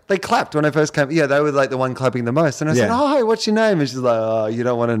they clapped when I first came. Yeah, they were like the one clapping the most, and I said, "Oh, hi, what's your name?" And she's like, "Oh, you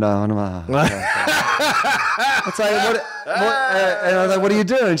don't want to know." And I'm like, it's like, and I was like, "What are you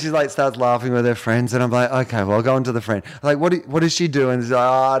doing?" And she's like, starts laughing with her friends, and I'm like, "Okay, well, I'll go on to the friend." I'm like, what is she doing? She's like,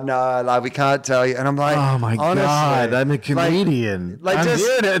 "Oh no, like we can't tell you." And I'm like, "Oh my God, I'm a comedian.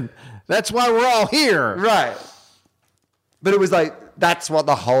 That's why we're all here, right?" But it was like, that's what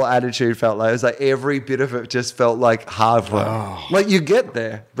the whole attitude felt like. It was like every bit of it just felt like hard work. Oh. Like you get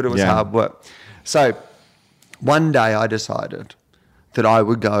there, but it was hard work. So one day I decided that I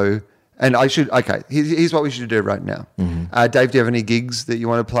would go and I should, okay, here's what we should do right now. Mm-hmm. Dave, do you have any gigs that you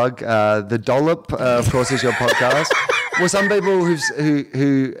want to plug? The Dollop, of course, is your podcast. Well, some people who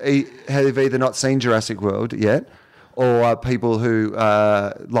have either not seen Jurassic World yet, or people who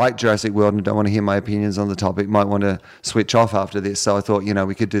like Jurassic World and don't want to hear my opinions on the topic might want to switch off after this. So I thought,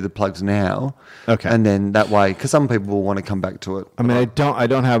 we could do the plugs now. Okay. And then that way, because some people will want to come back to it. I mean, I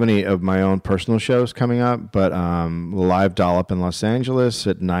don't have any of my own personal shows coming up, but live Dollop in Los Angeles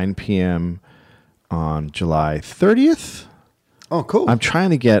at 9 p.m. on July 30th. Oh, cool. I'm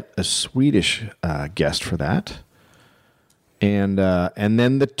trying to get a Swedish guest for that. And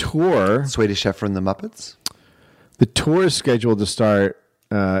then the tour. Swedish Chef from the Muppets. The tour is scheduled to start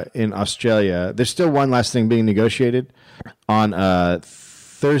in Australia. There's still one last thing being negotiated on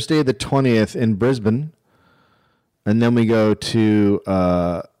Thursday the 20th in Brisbane. And then we go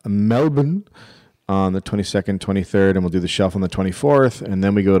to Melbourne on the 22nd, 23rd, and we'll do the Shelf on the 24th. And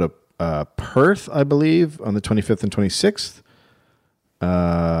then we go to Perth, I believe, on the 25th and 26th.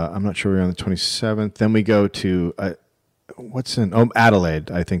 I'm not sure we're on the 27th. Then we go to, Adelaide.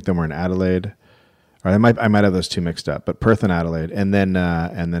 I think then we're in Adelaide. Or I might have those two mixed up, but Perth and Adelaide, and then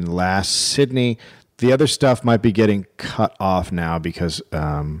last Sydney. The other stuff might be getting cut off now because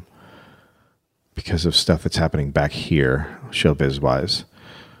of stuff that's happening back here, showbiz wise.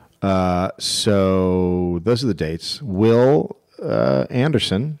 So those are the dates. Will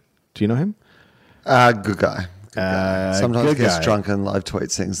Anderson, do you know him? Good guy. Sometimes gets drunk and live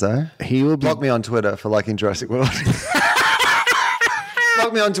tweets things though. He will block me on Twitter for liking Jurassic World.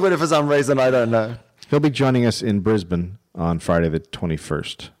 Block me on Twitter for some reason I don't know. He'll be joining us in Brisbane on Friday the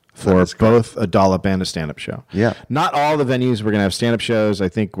 21st for both a Dollop and a stand-up show. Yeah. Not all the venues we're going to have stand-up shows. I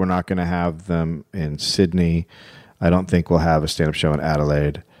think we're not going to have them in Sydney. I don't think we'll have a stand-up show in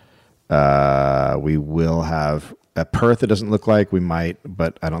Adelaide. We will have at Perth. It doesn't look like we might,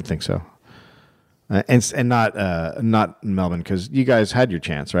 but I don't think so. And not Melbourne, because you guys had your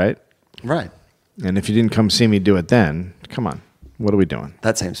chance, right? Right. And if you didn't come see me do it then, come on. What are we doing?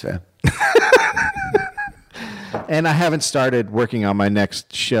 That seems fair. And I haven't started working on my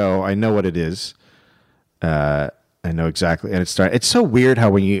next show. I know what it is. I know exactly. And it's so weird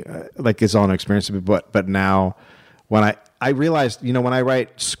how when you, it's all an experience, but now when I realized, when I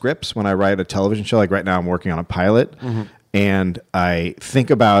write scripts, when I write a television show, like right now I'm working on a pilot, and I think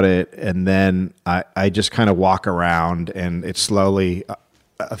about it, and then I just kind of walk around, and it slowly...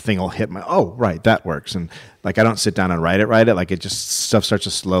 a thing will hit my, oh, right, that works. And I don't sit down and write it. It just, stuff starts to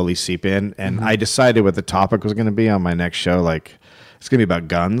slowly seep in. And I decided what the topic was going to be on my next show. It's going to be about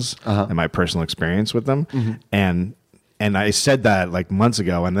guns and my personal experience with them. And I said that months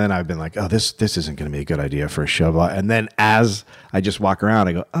ago. And then I've been like, oh, this isn't going to be a good idea for a show. And then as I just walk around,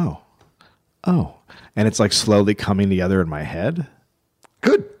 I go, oh. And it's slowly coming together in my head.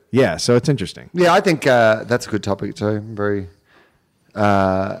 Good. Yeah. So it's interesting. Yeah. I think that's a good topic too. Very...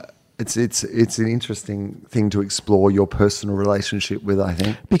 it's an interesting thing to explore your personal relationship with, I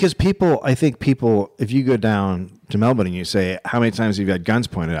think. Because people, if you go down to Melbourne and you say, how many times have you had guns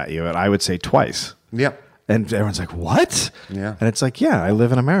pointed at you? And I would say twice. Yeah. And everyone's like, what? Yeah. And it's yeah, I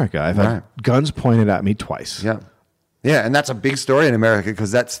live in America. I've had guns pointed at me twice. Yeah. Yeah, and that's a big story in America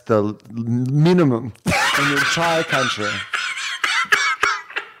because that's the minimum in the entire country.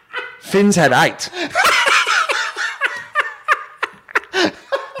 Finn's had 8.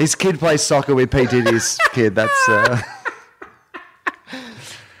 His kid plays soccer with P. Diddy's kid. That's.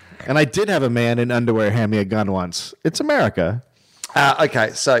 And I did have a man in underwear hand me a gun once. It's America.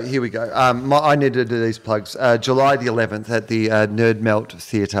 Okay, so here we go. I need to do these plugs. July the 11th at the Nerd Melt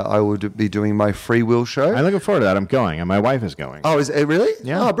Theatre, I will be doing my Free Will show. I'm looking forward to that. I'm going, and my wife is going. Oh, is it really?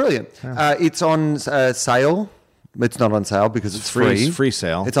 Yeah. Oh, brilliant. Yeah. It's on sale. It's not on sale because it's free. Free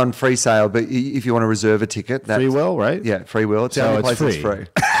sale. It's on free sale, but if you want to reserve a ticket... Free Will, right? Yeah, Free Will. It's the only place that's free.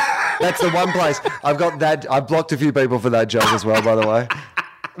 That's the one place. I've got that. I've blocked a few people for that joke as well, by the way.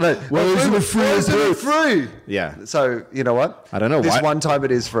 Isn't it free? Yeah. So, you know what? I don't know. This Why- one time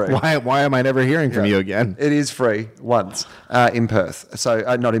it is free. Why am I never hearing from you again? It is free once in Perth. So,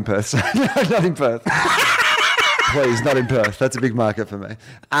 not in Perth. Not in Perth. Please, not in Perth. That's a big market for me.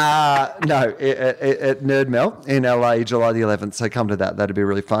 No, at Nerd Melt in LA, July the 11th. So come to that. That'd be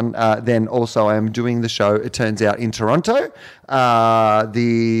really fun. Then also I am doing the show, it turns out, in Toronto,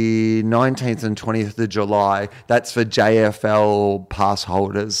 the 19th and 20th of July. That's for JFL pass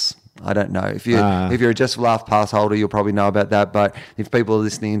holders. I don't know. If you're a Just for Laugh pass holder, you'll probably know about that. But if people are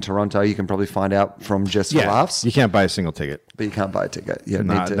listening in Toronto, you can probably find out from Just for Laughs. You can't buy a single ticket. But you can't buy a ticket. You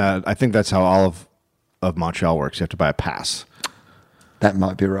No, need to. no, I think that's how all of Montreal works. You have to buy a pass. That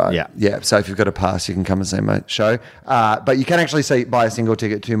might be right. Yeah. Yeah. So if you've got a pass, you can come and see my show. But you can actually buy a single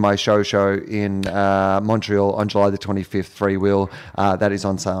ticket to my show in Montreal on July the 25th, Free Will. That is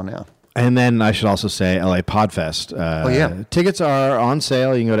on sale now. And then I should also say LA Podfest. Tickets are on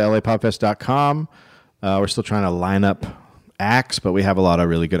sale. You can go to lapodfest.com. We're still trying to line up acts, but we have a lot of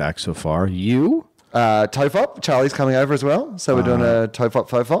really good acts so far. TOFOP, Charlie's coming over as well. So we're doing a TOFOP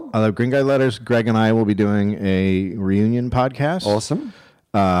FOFOP. I love Green Guy Letters. Greg and I will be doing a reunion podcast. Awesome.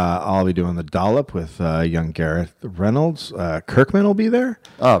 I'll be doing the Dollop with young Gareth Reynolds. Kirkman will be there.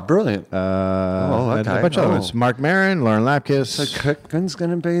 Oh, brilliant. And a bunch of others. Mark Maron, Lauren Lapkus. So Kirkman's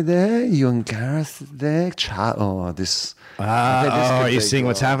going to be there. You and Gareth there. Are you seeing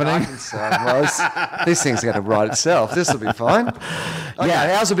what's happening? This thing's going to write itself. This will be fine. Okay,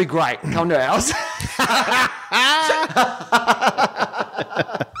 yeah, ours will be great. Come to ours.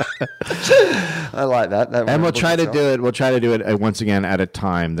 I like that. And we'll try to do it. We'll try to do it once again at a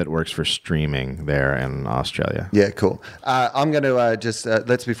time that works for streaming there in Australia. Yeah, cool. I'm going to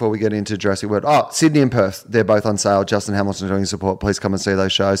let's before we get into Jurassic World. Oh, Sydney and Perth, they're both on sale. Justin Hamilton doing support. Please come and see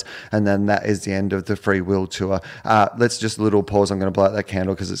those shows. And then that is the end of the Free Will tour. Let's just a little pause. I'm going to blow out that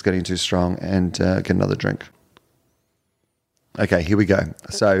candle because it's getting too strong and get another drink. Okay, here we go.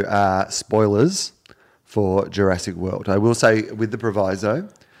 So spoilers for Jurassic World. I will say with the proviso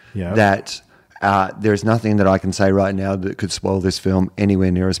that there is nothing that I can say right now that could spoil this film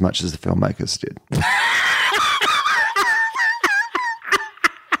anywhere near as much as the filmmakers did.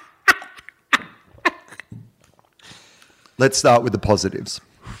 Let's start with the positives.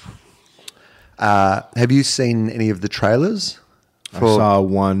 Have you seen any of the trailers? I saw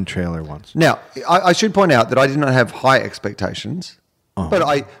one trailer once. Now, I should point out that I did not have high expectations.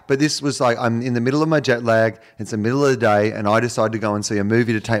 But this was like, I'm in the middle of my jet lag. It's the middle of the day, and I decided to go and see a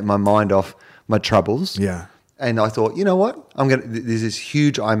movie to take my mind off my troubles. Yeah. And I thought, you know what? There's this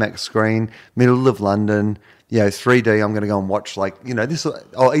huge IMAX screen, middle of London, 3D. I'm going to go and watch this.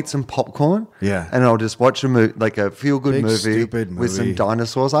 I'll eat some popcorn. Yeah. And I'll just watch a movie, like a feel-good movie stupid with some movie.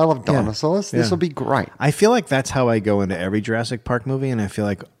 dinosaurs. I love dinosaurs. Yeah. This will be great. I feel like that's how I go into every Jurassic Park movie, and I feel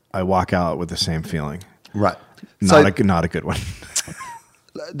like I walk out with the same feeling. Right. Not a good one.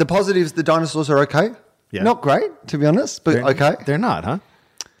 The positives, the dinosaurs are okay. Yeah. Not great, to be honest, but okay. They're not, huh?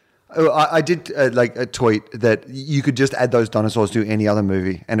 I did a tweet that you could just add those dinosaurs to any other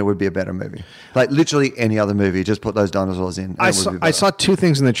movie and it would be a better movie. Like literally any other movie, just put those dinosaurs in. I saw two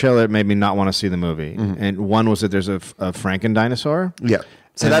things in the trailer that made me not want to see the movie. Mm-hmm. And one was that there's a Franken dinosaur. Yeah.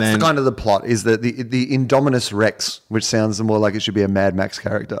 So that's kind of the plot, is that the Indominus Rex, which sounds more like it should be a Mad Max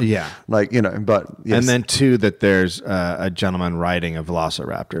character. Yeah. But yes. And then two, that there's a gentleman riding a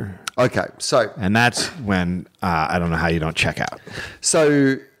velociraptor. Okay, so. And that's when, I don't know how you don't check out.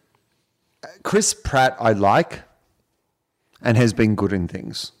 So Chris Pratt I like and has been good in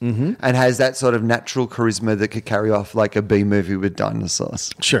things. Mm-hmm. And has that sort of natural charisma that could carry off like a B movie with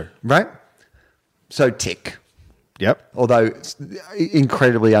dinosaurs. Sure. Right? So tick. Yep. Although it's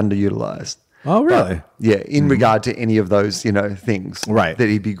incredibly underutilized. Oh, really? But, yeah, in regard to any of those, things right. that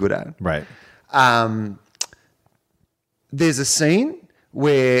he'd be good at. Right. There's a scene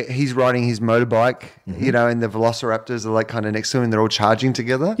where he's riding his motorbike, mm-hmm. And the velociraptors are like kind of next to him and they're all charging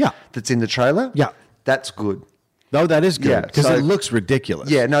together. Yeah. That's in the trailer. Yeah. That's good. No, that is good. Because so, it looks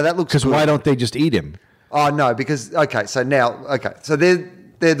ridiculous. Yeah, no, that looks good. Because why don't they just eat him? Oh, no, because, so they're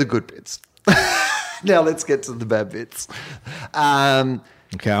the good bits. Now let's get to the bad bits.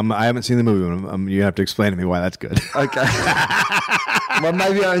 Okay, I haven't seen the movie. You have to explain to me why that's good. Okay. Well,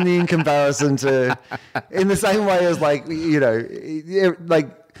 maybe only in comparison to, in the same way as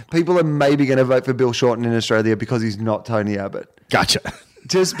people are maybe going to vote for Bill Shorten in Australia because he's not Tony Abbott. Gotcha.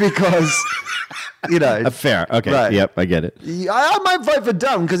 Just because, Fair. Okay. Right. Yep, I get it. I might vote for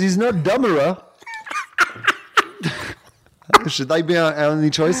Dumb because he's not dumberer. Should they be our only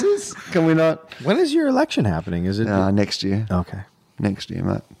choices? Can we not? When is your election happening? Is it next year? Okay. Next year,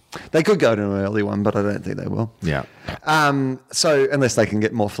 mate. They could go to an early one, but I don't think they will. Yeah. So unless they can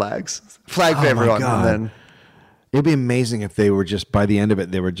get more flags. Flag for everyone. And then it'd be amazing if they were just, by the end of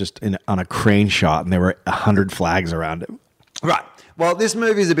it, they were just on a crane shot and there were 100 flags around it. Right. Well, this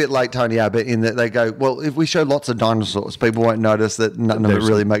movie is a bit like Tony Abbott in that they go, well, if we show lots of dinosaurs, people won't notice that none of it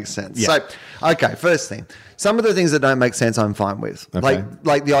really makes sense. Yeah. So, okay, first thing. Some of the things that don't make sense, I'm fine with. Okay.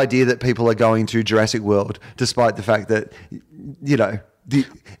 Like the idea that people are going to Jurassic World, despite the fact that, you know,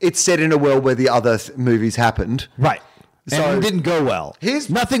 it's set in a world where the other movies happened. Right. So And it didn't go well.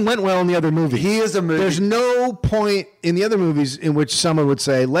 Nothing went well in the other movie. Here's a movie. There's no point in the other movies in which someone would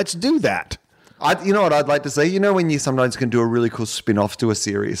say, let's do that. You know what I'd like to see? You know when you sometimes can do a really cool spin-off to a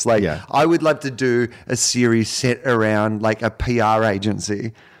series? Like, I would love to do a series set around like a PR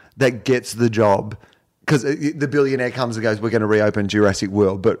agency that gets the job. Because the billionaire comes and goes, we're going to reopen Jurassic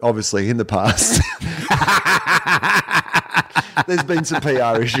World. But obviously in the past, there's been some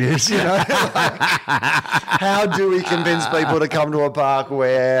PR issues, you know? Like, how do we convince people to come to a park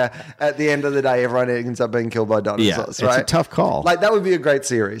where at the end of the day, everyone ends up being killed by dinosaurs, right? It's a tough call. Like, that would be a great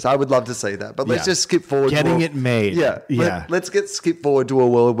series. I would love to see that. But let's just skip forward. Getting it made. Yeah. Let's skip forward to a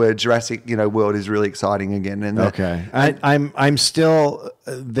world where Jurassic, World is really exciting again. And okay. I'm still,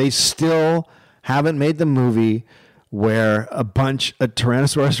 they still haven't made the movie where a bunch of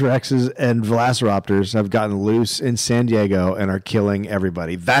Tyrannosaurus Rexes and Velociraptors have gotten loose in San Diego and are killing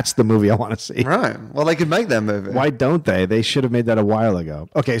everybody. That's the movie I want to see. Right. Well, they could make that movie. Why don't they? They should have made that a while ago.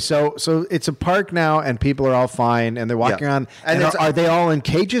 Okay, so it's a park now, and people are all fine, and they're walking around. And are they all in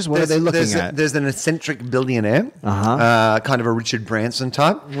cages? What are they looking at? There's an eccentric billionaire, kind of a Richard Branson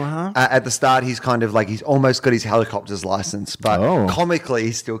type. At the start, he's kind of like, he's almost got his helicopter's license, but comically,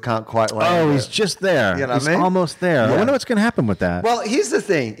 he still can't quite land it. He's just there. You know he's what I mean? Almost there. I wonder what's going to happen with that. Well, here's the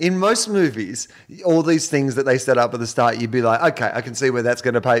thing. In most movies, all these things that they set up at the start, you'd be like, okay, I can see where that's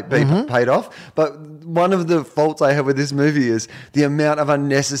going to be paid off. But one of the faults I have with this movie is the amount of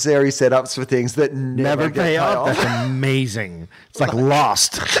unnecessary setups for things that never pay off. That's amazing. It's like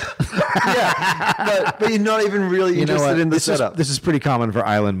Lost. but you're not even really interested in the setup. This is pretty common for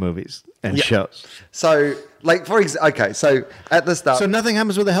island movies and shows. So, like, so at the start... So nothing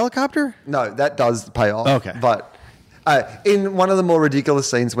happens with a helicopter? No, that does pay off. Okay. But in one of the more ridiculous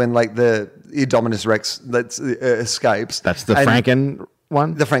scenes when, like, the Amobinus Rex escapes... That's the Franken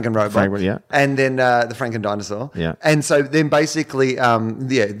one? The Franken robot. Yeah. And then the Franken dinosaur. Yeah. And so then basically,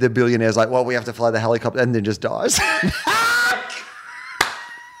 the billionaire's like, well, we have to fly the helicopter, and then just dies.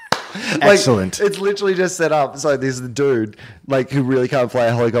 Excellent. It's literally just set up so this dude, like, who really can't fly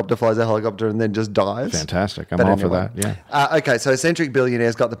a helicopter, flies a helicopter and then just dies. Fantastic. I'm all for that. Yeah. Okay, so eccentric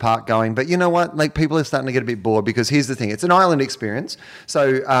billionaire's got the park going, but you know what? Like, people are starting to get a bit bored because here's the thing: it's an island experience.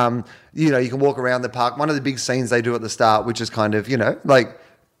 So, you can walk around the park. One of the big scenes they do at the start, which is kind of, like.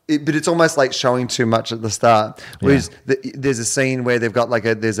 But it's almost like showing too much at the start. Whereas there's a scene where they've got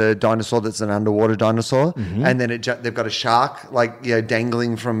there's a dinosaur that's an underwater dinosaur, and then they've got a shark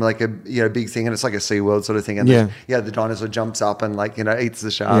dangling from like a big thing, and it's like a SeaWorld sort of thing. And the dinosaur jumps up and eats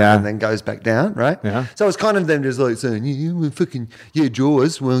the shark and then goes back down, right? Yeah. So it's kind of them just like saying,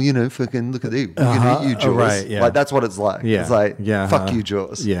 Jaws. Well, fucking look at you. We can eat you, Jaws. Right, yeah. Like that's what it's like. Yeah. It's like fuck you,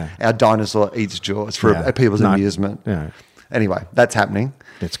 Jaws. Yeah. Our dinosaur eats Jaws for people's amusement. Yeah. Anyway, that's happening.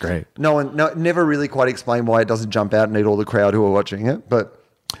 It's great. Never really quite explained why it doesn't jump out and eat all the crowd who are watching it. But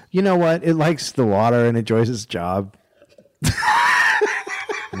you know what? It likes the water and enjoys its job.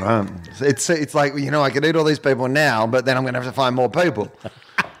 It's like, I can eat all these people now, but then I'm going to have to find more people.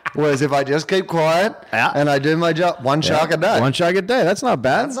 Whereas if I just keep quiet and I do my job, one shark a day. One shark a day. That's not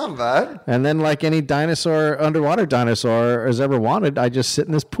bad. That's not bad. And then like any underwater dinosaur has ever wanted, I just sit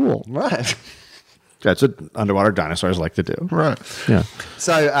in this pool. Right. That's what underwater dinosaurs like to do. Right. Yeah.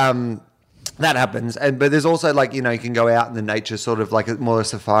 So that happens. But there's also you can go out in the nature, sort of like a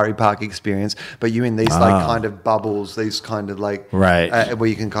safari park experience, but you're in these kind of bubbles, these kind of where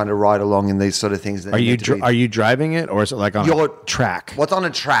you can kind of ride along in these sort of things. Are you driving it, or is it like on a track? What's on a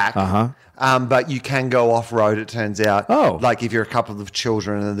track? But you can go off-road, it turns out. Oh. Like if you're a couple of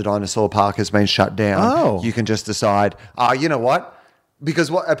children and the dinosaur park has been shut down, you can just decide, you know what?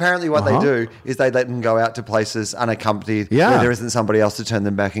 Because apparently what they do is they let them go out to places unaccompanied where there isn't somebody else to turn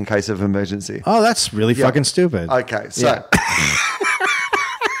them back in case of emergency. Oh, that's really fucking stupid. Okay, so...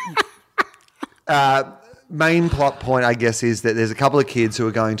 main plot point, I guess, is that there's a couple of kids who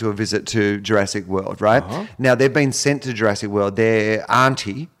are going to a visit to Jurassic World, right? Now, they've been sent to Jurassic World. Their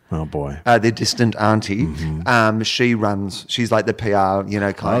auntie... Oh, boy. Their distant auntie, she's like the PR,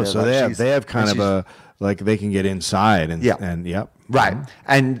 kind of. So they have kind of like they can get inside and Yeah. and yep. Right.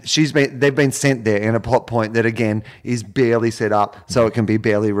 And they've been sent there in a plot point that, again, is barely set up so it can be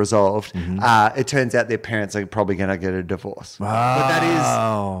barely resolved. It turns out their parents are probably going to get a divorce. But that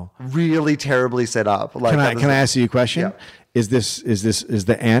is really terribly set up. Like, Can I ask you a question? Yeah. Is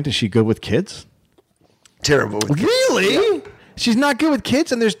the aunt, is she good with kids? Terrible. With kids. Really? Yeah. She's not good with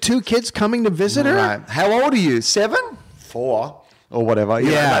kids, and there's 2 kids coming to visit her? Right. How old are you? 7? 4? Or whatever.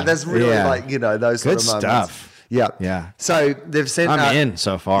 You know, like, that's really like, you know, those good sort of moments. stuff. Yeah. Yeah. So they've sent... I'm in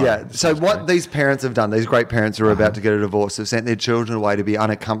so far. Yeah. So what these parents have done, these great parents who are about to get a divorce, have sent their children away to be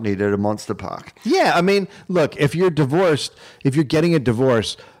unaccompanied at a monster park. Yeah, I mean, look, if you're divorced, if you're getting a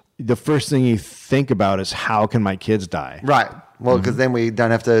divorce, the first thing you think about is how can my kids die? Right. Well, because then we don't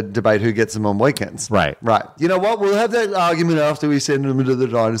have to debate who gets them on weekends. Right. Right. You know what? We'll have that argument after we send them into the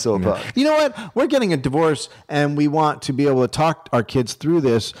dinosaur park. You know what? We're getting a divorce, and we want to be able to talk our kids through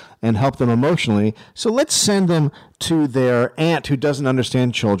this and help them emotionally. So let's send them to their aunt who doesn't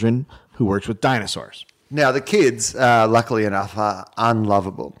understand children, who works with dinosaurs. Now, the kids, luckily enough, are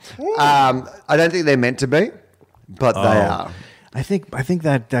unlovable. I don't think they're meant to be, but they are. I think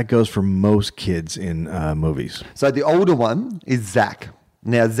that goes for most kids in movies. So the older one is Zach.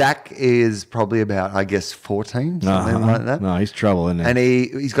 Now, Zach is probably about, I guess, 14, something like that. No, he's trouble, isn't he? And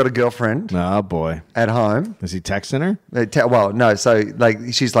he's got a girlfriend Oh, boy. at home. Is he texting her? Well, no. So, like,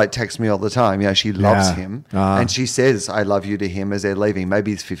 she's like, text me all the time. You know, she loves Yeah. him. And she says, I love you to him as they're leaving.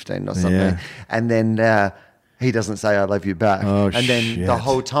 Maybe he's 15 or something. Yeah. And then he doesn't say, I love you back. Oh, and then shit. the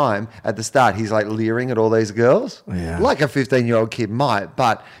whole time at the start, he's like leering at all these girls. Yeah. Like a 15-year-old kid might.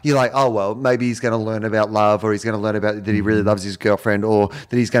 But you're like, oh, well, maybe he's going to learn about love, or he's going to learn about that he really loves his girlfriend, or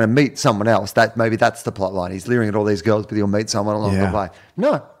that he's going to meet someone else. Maybe that's the plot line. He's leering at all these girls, but he'll meet someone along the way.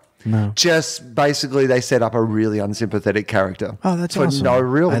 No. Just basically they set up a really unsympathetic character. Oh, that's for awesome. no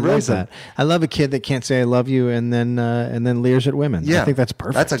real I reason. love that. I love a kid that can't say I love you and then leers at women. Yeah, I think that's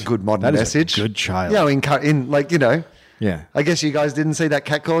perfect. That's a good modern That is message. a good child. Yeah, in like, you know. Yeah. I guess you guys didn't see that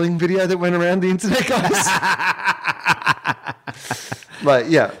catcalling video that went around the internet, guys.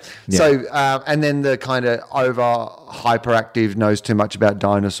 But yeah. So and then the kind of over hyperactive, knows too much about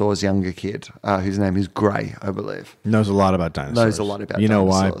dinosaurs younger kid, whose name is Gray, I believe. Knows a lot about dinosaurs. Knows a lot about You know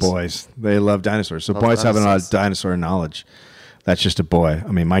dinosaurs. why, boys? They love dinosaurs. So boys have a lot of dinosaur knowledge. That's just a boy.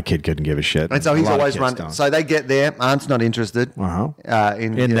 I mean, my kid couldn't give a shit. And so A he's lot of always kids running. don't. So they get there. Aunt's not interested in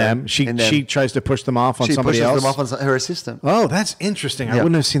you know, them. She tries to push them off on She somebody pushes else. them off on her assistant. Oh, that's interesting. I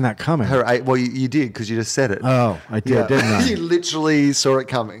wouldn't have seen that coming. Well, you did because you just said it. Oh, I did, didn't I? You literally saw it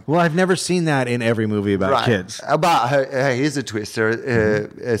coming. Well, I've never seen that in every movie about kids. But here's a twist. Her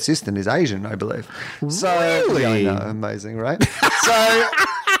assistant is Asian, I believe. So, Really? Yeah, I know, amazing, right? So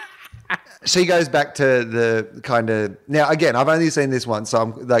she goes back to the kind of... Now, again, I've only seen this one, so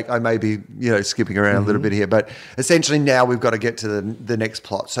I'm like, I may be, skipping around a little bit here, but essentially now we've got to get to the next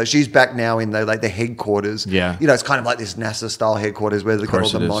plot. So she's back now in the headquarters. Yeah. It's kind of like this NASA-style headquarters where they've got all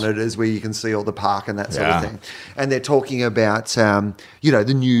course the it is. monitors where you can see all the park and that sort of thing. And they're talking about,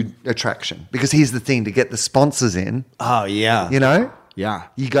 the new attraction. Because here's the thing, to get the sponsors in, Oh, yeah. Yeah.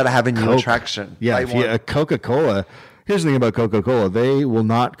 you got to have a new Coke. attraction. Yeah, They want- Coca-Cola. Here's the thing about Coca-Cola. They will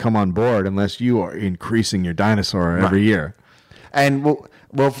not come on board unless you are increasing your dinosaur every year. And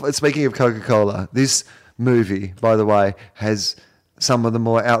well, speaking of Coca-Cola, this movie, by the way, has some of the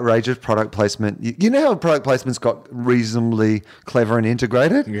more outrageous product placement. You know how product placement's got reasonably clever and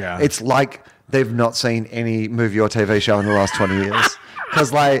integrated? Yeah. It's like they've not seen any movie or TV show in the last 20 years.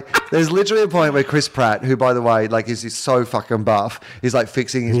 Because, there's literally a point where Chris Pratt, who, by the way, is so fucking buff, is,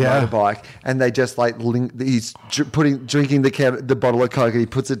 fixing his motorbike, and they just, he's drinking the bottle of Coke, and he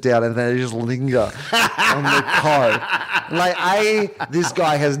puts it down, and they just linger on the Coke. This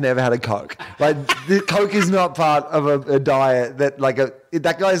guy has never had a Coke. The Coke is not part of a diet that,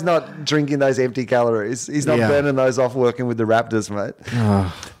 that guy's not drinking those empty calories. He's not burning those off working with the Raptors, mate.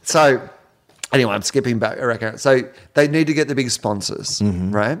 So... Anyway, I'm skipping back. I reckon. So they need to get the big sponsors,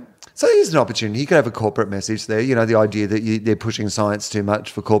 right? So here's an opportunity. You could have a corporate message there. The idea that they're pushing science too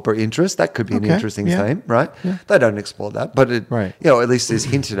much for corporate interest. That could be an interesting theme, right? Yeah. They don't explore that, but at least it's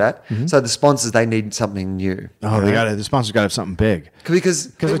hinted at. So the sponsors, they need something new. Oh, the sponsors got to have something big.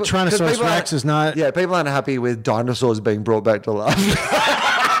 Because the Tyrannosaurus Rex is not... Yeah, people aren't happy with dinosaurs being brought back to life.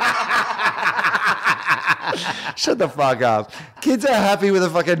 Shut the fuck up. Kids are happy with a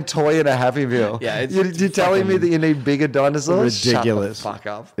fucking toy and a Happy Meal. Yeah, you're telling me that you need bigger dinosaurs? Ridiculous. Shut the fuck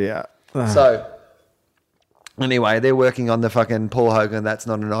up. Yeah. So, anyway, they're working on the fucking Paul Hogan, that's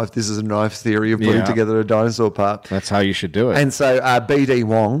not a knife, this is a knife theory of putting together a dinosaur park. That's how you should do it. And so BD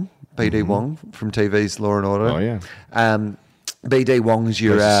Wong from TV's Law and Order. Oh, yeah. BD Wong's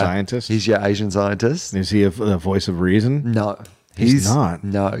your He's a scientist? He's your Asian scientist. Is he a voice of reason? No. He's not.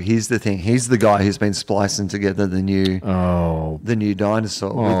 No, he's the thing. He's the guy who's been splicing together the new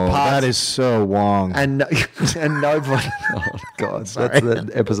dinosaur. Oh, that is so Wong. And nobody. Oh God, that's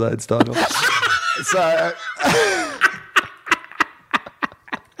the episode's title. So.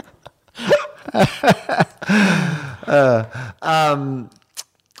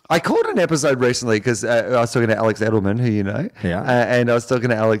 I called an episode recently because I was talking to Alex Edelman, who you know, and I was talking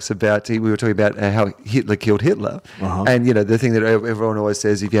to Alex about, we were talking about how Hitler killed Hitler. And, you know, the thing that everyone always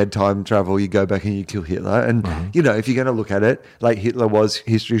says, if you had time travel, you go back and you kill Hitler. And, you know, if you're going to look at it, like Hitler was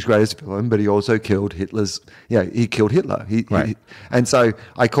history's greatest villain, but he also killed he killed Hitler. And so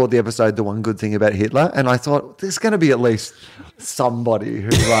I called the episode The One Good Thing About Hitler, and I thought, there's going to be at least somebody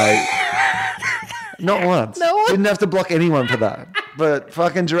who's like... Not once. No one. Didn't have to block anyone for that. But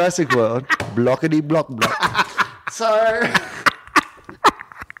fucking Jurassic World, blockity block. So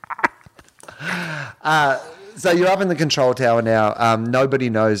you're up in the control tower now.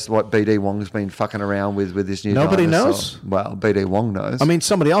 Nobody knows what BD Wong's been fucking around with this new Nobody dinosaur. knows? Well, BD Wong knows. I mean,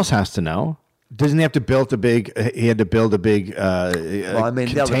 somebody else has to know. Doesn't he have to build a big? He had to build a big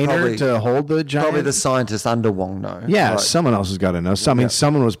container to hold the giant. Probably the scientists under Wong know. Yeah, someone else has got to know. So, I mean,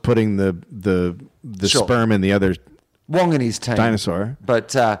 someone was putting the sperm in the other Wong and his team dinosaur.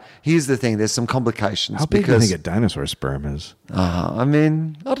 But here's the thing: there's some complications. How big do you think a dinosaur sperm is? I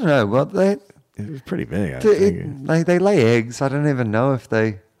mean, I don't know. Well, it was pretty big. I think. They lay eggs. I don't even know if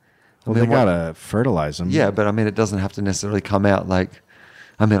they. Well, they gotta fertilize them. Yeah, but I mean, it doesn't have to necessarily come out like.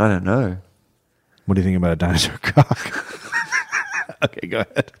 I mean, I don't know. What do you think about a dinosaur cock? Okay, go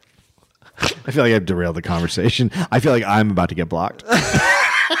ahead. I feel like I've derailed the conversation. I feel like I'm about to get blocked.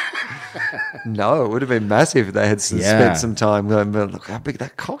 No, it would have been massive if they had spent some time going, look how big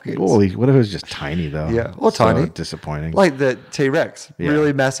that cock is. Holy, what if it was just tiny, though? Yeah, or so tiny. Disappointing. Like the T-Rex. Yeah.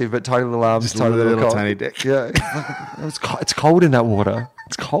 Really massive, but tiny little arms, just tiny little cock. tiny dick. Yeah. It's cold in that water.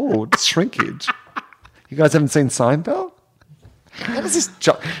 It's cold. It's shrinkage. You guys haven't seen Seinfeld? How does this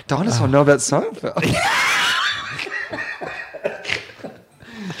dinosaur know about Seinfeld?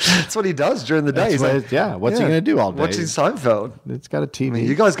 That's what he does during the day. What's he going to do all day? Watching Seinfeld. It's got a TV. I mean,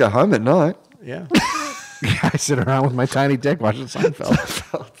 you guys go home at night. Yeah. I sit around with my tiny dick watching Seinfeld.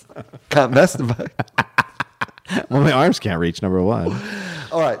 Can't masturbate. Well, my arms can't reach, number one.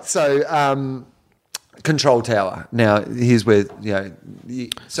 All right, so... control tower. Now, here's where,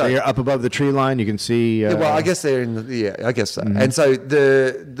 so you're up above the tree line. You can see... well, I guess they're I guess so. Mm-hmm. And so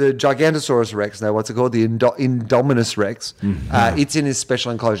the Gigantosaurus Rex, now what's it called? The Indominus Rex. Mm-hmm. It's in his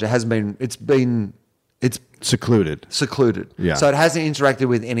special enclosure. It's secluded. Yeah. So it hasn't interacted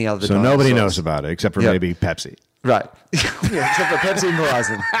with any other dinosaurs. Nobody knows about it, except for maybe Pepsi. Right. Yeah, except for Pepsi and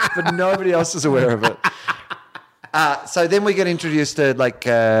Verizon. But nobody else is aware of it. So then we get introduced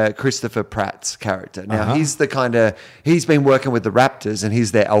to Christopher Pratt's character. Now he's been working with the raptors and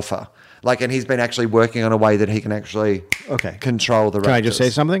he's their alpha. And he's been actually working on a way that he can actually control the raptors. Can I just say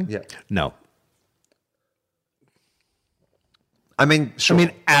something? Yeah. No. I mean, sure. I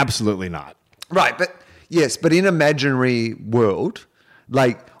mean, absolutely not. Right, but in imaginary world,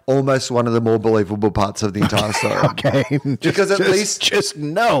 almost one of the more believable parts of the entire story. Okay. Because at least... Just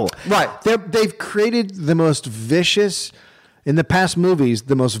no. Right. They've created the most vicious... In the past movies,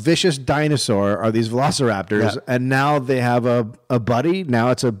 the most vicious dinosaur are these velociraptors, and now they have a buddy.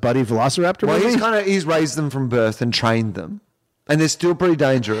 Now it's a buddy velociraptor movie? He's raised them from birth and trained them. And they're still pretty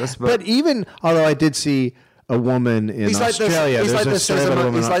dangerous. But even... Although I did see a woman in Australia. He's like the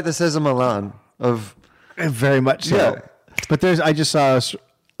Sesame of... Very much so. Yeah. But I just saw a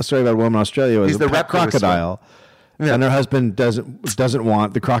story about a woman in Australia who was a pet crocodile, and her husband doesn't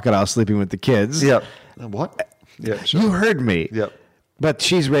want the crocodile sleeping with the kids. Yeah. What? Yeah, sure. You heard me. Yep. But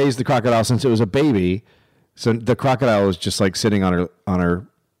she's raised the crocodile since it was a baby, so the crocodile was just sitting on her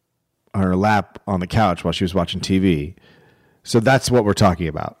lap on the couch while she was watching TV. So that's what we're talking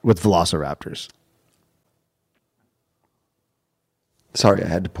about with velociraptors. Sorry, I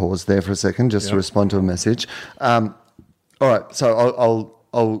had to pause there for a second just to respond to a message. All right, so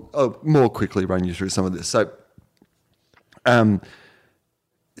I'll more quickly run you through some of this. So,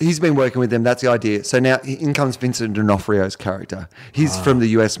 he's been working with them. That's the idea. So now in comes Vincent D'Onofrio's character. He's from the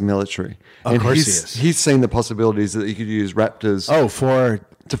U.S. military. Of course he is. He's seen the possibilities that he could use raptors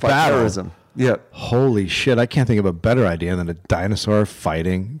to fight terrorism. Yeah. Holy shit, I can't think of a better idea than a dinosaur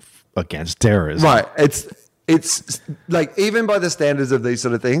fighting against terrorism. Right. It's even by the standards of these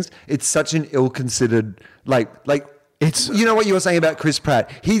sort of things, it's such an ill-considered, it's, you know what you were saying about Chris Pratt?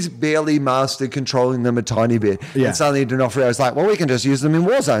 He's barely mastered controlling them a tiny bit. Yeah. And suddenly D'Onofrio's like, well, we can just use them in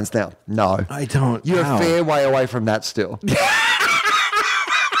war zones now. No. I don't. You're a fair way away from that still.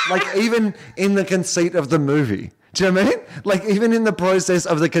 Like, even in the conceit of the movie. Do you know what I mean? Like, even in the process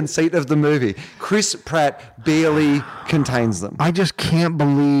of the conceit of the movie, Chris Pratt barely contains them. I just can't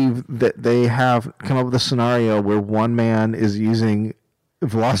believe that they have come up with a scenario where one man is using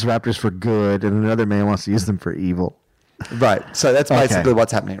velociraptors for good and another man wants to use them for evil. Right. So that's basically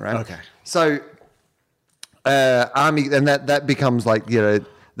what's happening, right? Okay. So, Army, and that becomes like,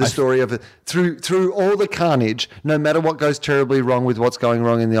 the story of it through all the carnage, no matter what goes terribly wrong with what's going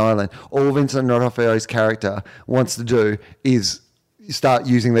wrong in the island, all Vincent D'Onofrio's character wants to do is start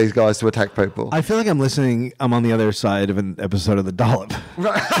using these guys to attack people. I feel like I'm on the other side of an episode of The Dollop.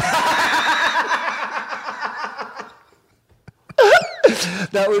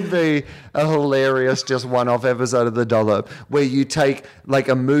 That would be a hilarious just one-off episode of The Dollop where you take like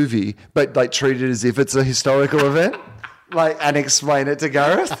a movie but like treat it as if it's a historical event. Like, and explain it to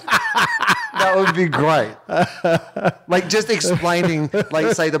Gareth. That would be great. Like, just explaining,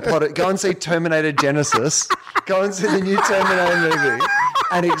 like, say the plot. Go and see Terminator Genesis. Go and see the new Terminator movie,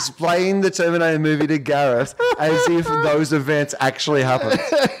 and explain the Terminator movie to Gareth as if those events actually happened.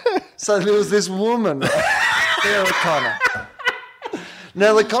 So there was this woman, Sarah Connor.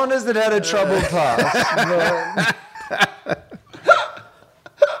 Now the Connors that had a troubled past.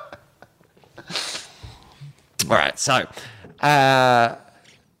 All right, so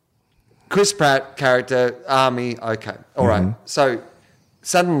Chris Pratt character, Army, okay. All right. So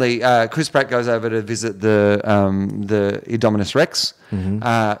suddenly Chris Pratt goes over to visit the Indominus Rex.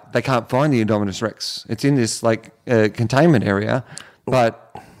 They can't find the Indominus Rex. It's in this like containment area,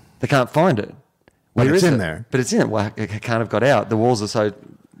 but they can't find it. But Where it's is in it? there. But it's in it. Well, it can't have got out. The walls are so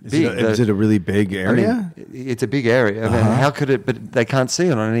big. Is it a really big area? I mean, it's a big area. I mean, how could it? But they can't see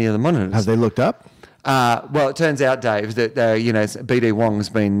it on any of the monitors. Have they looked up? Well, it turns out, Dave, that BD Wong's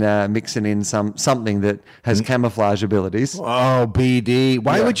been mixing in something that has camouflage abilities. Oh, BD!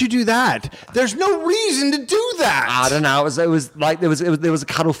 Why would you do that? There's no reason to do that. I don't know. It was like there was a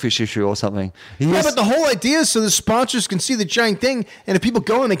cuttlefish issue or something. Yeah, but the whole idea is so the sponsors can see the giant thing, and if people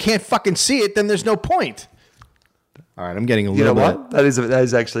go and they can't fucking see it, then there's no point. All right, I'm getting a little bit. You know what? That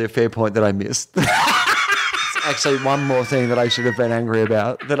is actually a fair point that I missed. Actually, one more thing that I should have been angry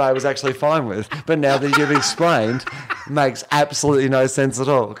about that I was actually fine with, but now that you've explained, makes absolutely no sense at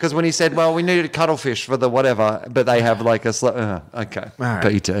all. Because when he said, "Well, we needed a cuttlefish for the whatever," but they have like a okay,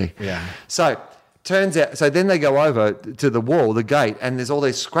 right. PT, yeah. So turns out, so then they go over to the wall, the gate, and there's all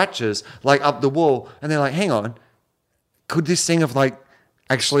these scratches like up the wall, and they're like, "Hang on, could this thing have like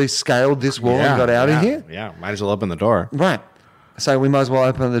actually scaled this wall and got out of here?" Yeah, might as well open the door. Right. So we might as well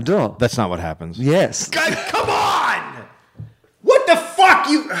open the door. That's not what happens. Yes. God, come on! What the fuck,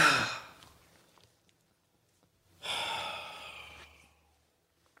 you...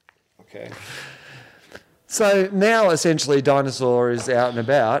 Okay. So now, essentially, dinosaur is out and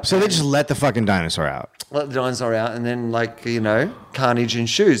about. So they just let the fucking dinosaur out. Let the dinosaur out, and then, like, carnage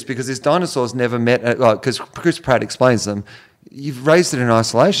ensues because this dinosaur's never met... Because Chris Pratt explains them. You've raised it in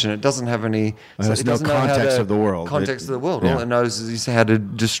isolation. It doesn't have any... There's no context of the world. Context of the world. Yeah. All it knows is how to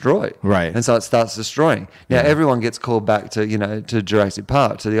destroy. Right. And so it starts destroying. Now, everyone gets called back to, to Jurassic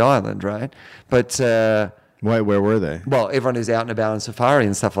Park, to the island, right? But... Wait, where were they? Well, everyone is out and about on safari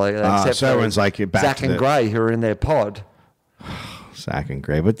and stuff like that. Except so everyone's like back Zach to and Gray, who are in their pod. Zach and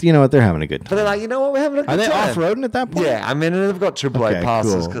Gray. But you know what? They're having a good But time. they're like, you know what? We're having a good Are they time. off-roading at that point? Yeah, I mean, they've got AAA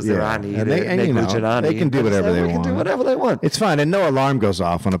passes because they're Arnie. And they, negligent Arnie. they can do whatever they They want. can do whatever they want. It's fine. And no alarm goes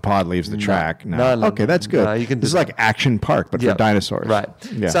off when a pod leaves the track. No. Okay, that's good. No, you can this is like Action Park, but for dinosaurs. Right.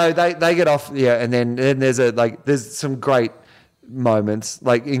 Yeah. So they get off, and then there's some great moments,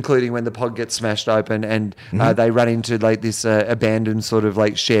 like including when the pod gets smashed open and they run into like this abandoned sort of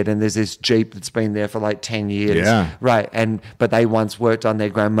like shed, and there's this Jeep that's been there for like 10 years. Yeah. Right. But they once worked on their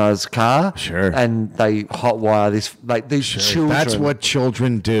grandma's car. Sure. And they hotwire this, like these children. That's what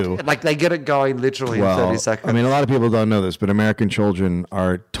children do. Like they get it going literally in 30 seconds. I mean, a lot of people don't know this, but American children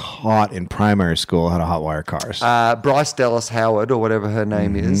are taught in primary school how to hotwire cars. Bryce Dallas Howard, or whatever her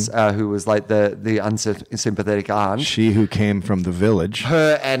name is, who was like the unsympathetic aunt. She who came from the village.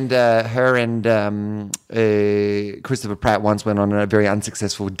 Her and Christopher Pratt once went on a very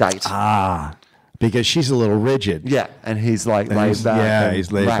unsuccessful date. Because she's a little rigid. Yeah, and he's like laid back. Yeah,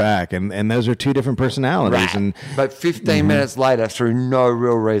 he's laid back. And those are two different personalities. Right. And But 15 minutes later, through no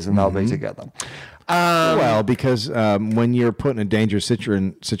real reason, they'll be together. Well, because when you're put in a dangerous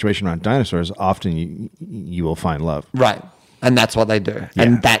situation around dinosaurs, often you will find love. Right. And that's what they do. Yeah.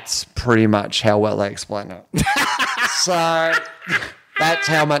 And that's pretty much how well they explain it. So That's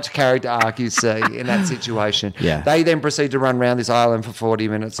how much character arc you see in that situation. Yeah. They then proceed to run around this island for 40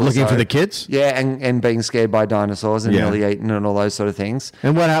 minutes or Looking so. for the kids? Yeah, and being scared by dinosaurs and Yeah. nearly eaten and all those sort of things.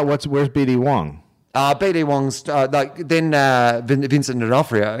 And where's BD Wong? BD Wong's Vincent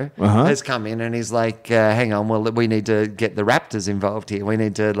D'Onofrio has come in and he's like, hang on, well, we need to get the raptors involved here. We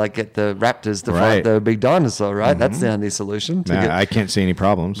need to get the raptors to fight the big dinosaur, right? That's the only solution. I can't see any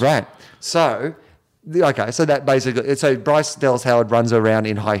problems. Right. So, so that basically, so Bryce Dallas Howard runs around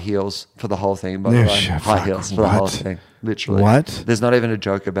in high heels for the whole thing, by the way. High heels for the whole thing, literally. What? There's not even a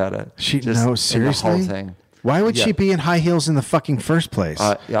joke about it. Seriously? The whole thing. Why would she be in high heels in the fucking first place?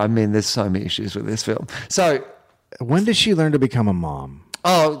 I mean, there's so many issues with this film. So, when did she learn to become a mom?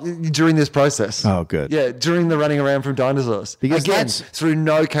 Oh, during this process. Oh, good. Yeah, during the running around from dinosaurs. Because again, through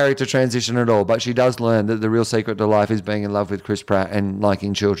no character transition at all, but she does learn that the real secret to life is being in love with Chris Pratt and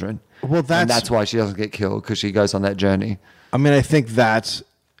liking children. Well, that's why she doesn't get killed, because she goes on that journey. I mean, I think that's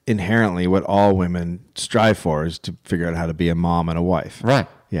inherently what all women strive for, is to figure out how to be a mom and a wife. Right.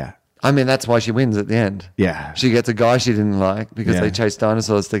 Yeah. I mean, that's why she wins at the end. Yeah. She gets a guy she didn't like because they chased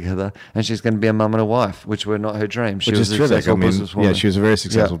dinosaurs together, and she's going to be a mum and a wife, which were not her dreams. She Which was is a terrific. successful businesswoman. Yeah, she was a very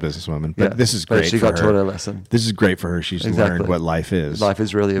successful businesswoman. But this is great But she for got her. taught her lesson. This is great for her. She's learned what life is. Life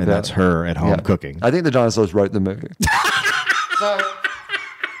is really about. And that's her at home cooking. I think the dinosaurs wrote the movie.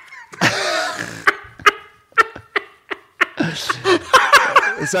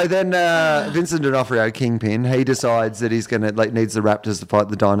 So then Vincent D'Onofrio, Kingpin, he decides that he's going to needs the Raptors to fight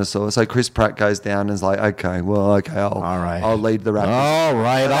the dinosaurs. So Chris Pratt goes down and is like, I'll lead the Raptors. All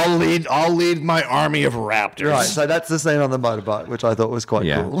right, I'll lead my army of raptors. Right, so that's the scene on the motorbike, which I thought was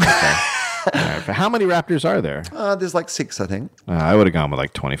quite cool. Okay. All right, how many raptors are there? There's 6, I think. I would have gone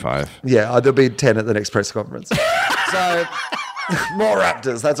with 25. Yeah, there'll be 10 at the next press conference. So more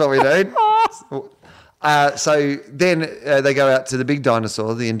raptors, that's what we need. So then they go out to the big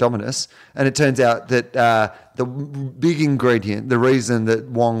dinosaur, the Indominus, and it turns out that the big ingredient, the reason that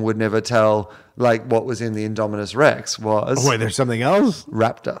Wong would never tell what was in the Indominus Rex was... Oh, wait, there's something else?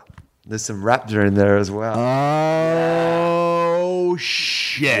 Raptor. There's some raptor in there as well. Oh,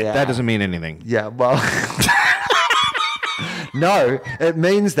 shit. Yeah. That doesn't mean anything. Yeah, well... No, it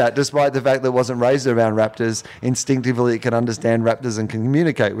means that despite the fact that it wasn't raised around raptors, instinctively it can understand raptors and can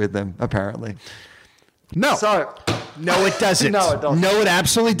communicate with them, apparently. No. So, no, it doesn't. No, it doesn't. No, it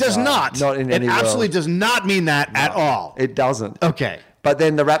absolutely does not. Not in any It absolutely world. does not mean that at all. It doesn't. Okay. But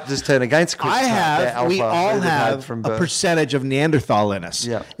then the raptors turn against Chris. We all have a percentage of Neanderthal in us.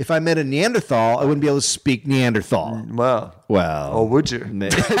 Yeah. If I met a Neanderthal, I wouldn't be able to speak Neanderthal. Well. Or would you?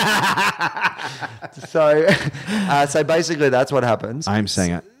 So basically that's what happens. I'm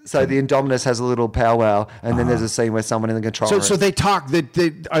saying it. So the Indominus has a little powwow, and then there's a scene where someone in the control room. So they talk.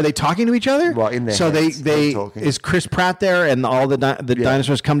 Are they talking to each other? Well, in their so heads, they talking. Is Chris Pratt there, and all the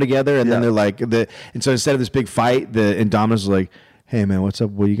dinosaurs come together, and then they're and so instead of this big fight, the Indominus is like, "Hey man, what's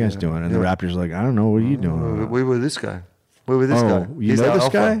up? What are you guys doing?" And the Raptor's like, "I don't know. What are you doing?" We were this guy. We were this guy. You know this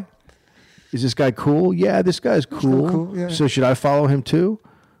guy? Is this guy cool? Yeah, this guy's cool. Yeah. So should I follow him too?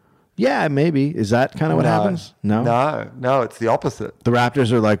 Yeah, maybe. Is that kind of what happens? No, it's the opposite. The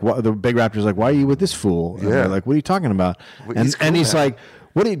Raptors are like, the big Raptors are like, why are you with this fool? And they're like, what are you talking about? And he's like,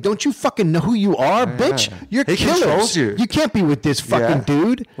 don't you fucking know who you are, bitch? You're He killers. controls you. You can't be with this fucking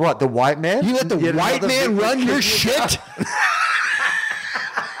dude. What, the white man? You let the Yet white another man big run kid your you shit?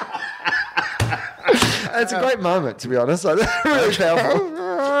 It's a great moment, to be honest. Really powerful.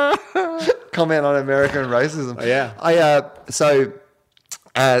 Comment on American racism.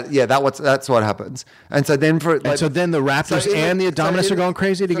 That's what happens. And so then then the Raptors and the Indominus are going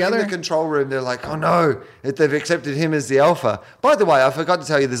crazy together? In the control room, they're like, oh no, they've accepted him as the alpha. By the way, I forgot to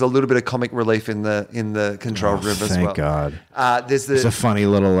tell you, there's a little bit of comic relief in the control room as well. Thank God. There's a funny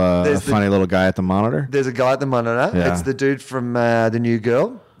little guy at the monitor. There's a guy at the monitor. Yeah. It's the dude from The New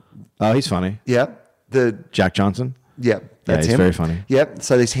Girl. Oh, he's funny. Yeah. Jack Johnson. Yeah. That's he's him. very funny. Yep.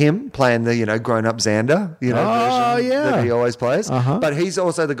 So there's him playing the grown-up Xander, version that he always plays. But he's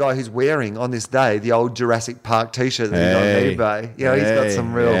also the guy who's wearing on this day the old Jurassic Park T-shirt that he got on eBay. He's got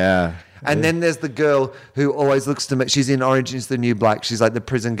some real. Yeah. And then there's the girl who always looks to me. She's in Orange Is the New Black. She's like the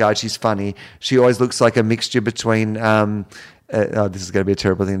prison guard. She's funny. She always looks like a mixture between. This is going to be a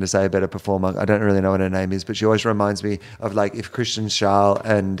terrible thing to say about a performer. I don't really know what her name is, but she always reminds me of if Kirsten Schall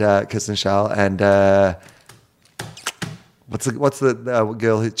and what's the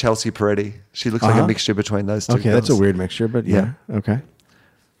girl, Chelsea Peretti? She looks like a mixture between those two. Okay, girls. that's a weird mixture, but yeah. Okay.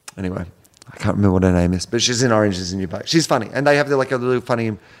 Anyway, I can't remember what her name is, but she's in Orange Is the New Black. She's funny, and they have like a little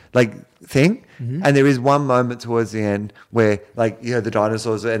funny like thing. And there is one moment towards the end where like the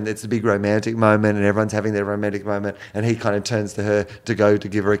dinosaurs, and it's a big romantic moment, and everyone's having their romantic moment, and he kind of turns to her to go to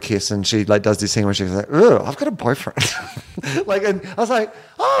give her a kiss, and she like does this thing where she's like, "Oh, I've got a boyfriend." Like, and I was like,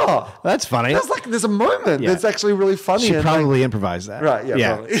 "Oh, That's funny. That's like there's a moment that's actually really funny." She and probably improvised that. right,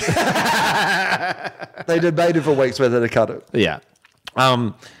 yeah. Probably. They debated for weeks whether to cut it. Yeah.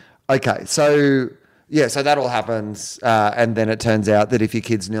 Okay, so so that all happens, and then it turns out that if your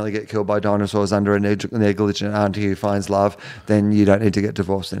kids nearly get killed by dinosaurs under a negligent auntie who finds love, then you don't need to get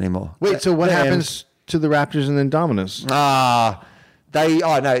divorced anymore. Wait, so what happens to the Raptors and Indominus?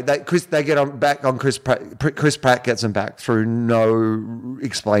 They get back on Chris Pratt. Chris Pratt gets them back through no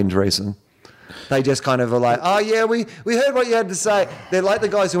explained reason. They just kind of are like, oh, yeah, we heard what you had to say. They're like the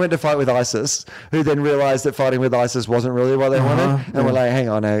guys who went to fight with ISIS, who then realized that fighting with ISIS wasn't really what they wanted. And we're like, hang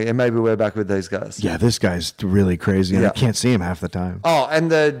on, maybe we're back with these guys. Yeah, this guy's really crazy. And I can't see him half the time. Oh,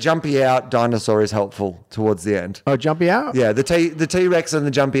 and the jumpy out dinosaur is helpful towards the end. Oh, jumpy out? Yeah, the T-Rex and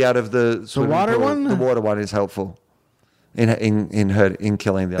the jumpy out of the water pool, one? The water one is helpful in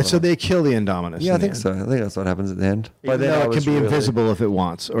killing the other So one. they kill the Indominus. Yeah, I think so. I think that's what happens at the end. But then it can be invisible if it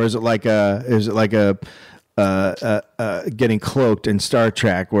wants, or is it like a getting cloaked in Star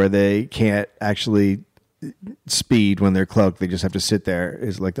Trek where they can't actually speed when they're cloaked? They just have to sit there.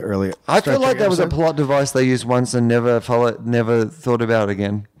 Is like the early. I feel like that was a plot device they used once and never thought about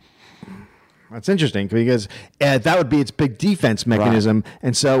again. That's interesting because that would be its big defense mechanism,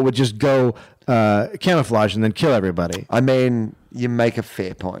 and so it would just go camouflage and then kill everybody. I mean, you make a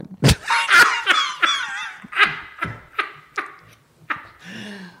fair point.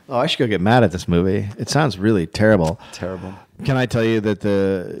 Oh, I should go get mad at this movie. It sounds really terrible. Terrible. Can I tell you that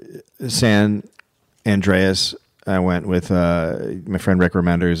the San Andreas, I went with my friend Rick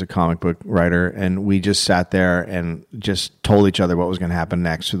Remender, who's a comic book writer, and we just sat there and just told each other what was going to happen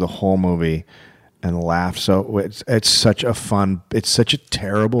next through the whole movie and laughed. So it's such a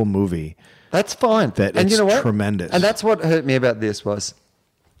terrible movie. That's fine. And you know what? Tremendous. And that's what hurt me about this was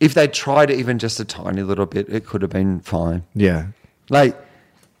if they tried even just a tiny little bit, it could have been fine. Yeah. Like,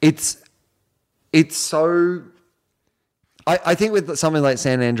 it's so... I think with something like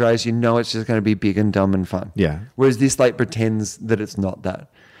San Andreas, it's just going to be big and dumb and fun. Yeah. Whereas this like pretends that it's not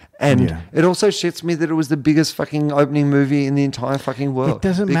that. And it also shits me that it was the biggest fucking opening movie in the entire fucking world. It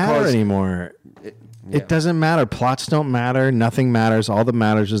doesn't matter anymore. It doesn't matter. Plots don't matter. Nothing matters. All that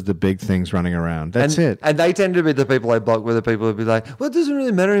matters is the big things running around. That's it. And they tend to be the people I block, where the people would be like, well, it doesn't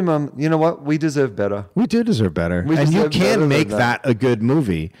really matter, Mum. You know what? We deserve better. We do deserve better. And you can make that a good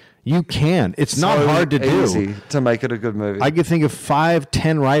movie. You can. It's not hard to do. Easy to make it a good movie. I could think of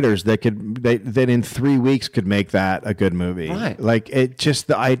 5-10 writers that that in 3 weeks could make that a good movie. Right. Like it just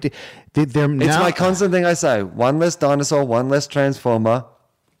the idea. It's my constant thing I say. One less dinosaur, one less transformer.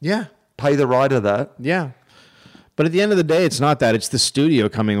 Yeah. Pay the writer that. Yeah. But at the end of the day, it's not that. It's the studio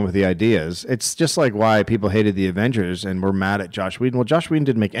coming up with the ideas. It's just like why people hated the Avengers and were mad at Josh Whedon. Well, Josh Whedon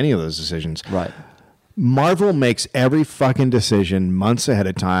didn't make any of those decisions. Right. Marvel makes every fucking decision months ahead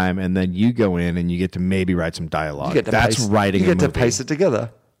of time, and then you go in and you get to maybe write some dialogue. That's writing a movie. You get to pace it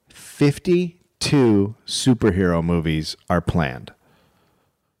together. 52 superhero movies are planned.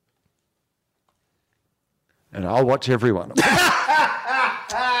 And I'll watch every one of them.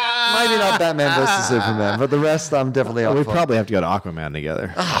 Maybe not Batman versus Superman, but the rest I'm definitely up for. We probably have to go to Aquaman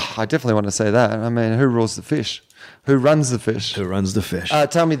together. I definitely want to say that. I mean, who rules the fish? Who runs the fish? Who runs the fish?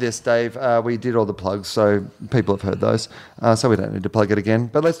 Tell me this, Dave. We did all the plugs, so people have heard those. So we don't need to plug it again.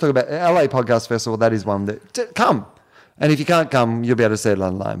 But let's talk about LA Podcast Festival. That is one that... Come. And if you can't come, you'll be able to see it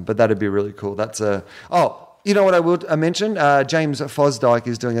online. But that'd be really cool. That's a... Oh, you know what I would mention? James Fosdyke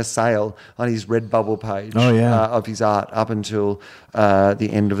is doing a sale on his Redbubble page of his art up until the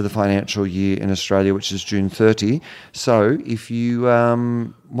end of the financial year in Australia, which is June 30. So if you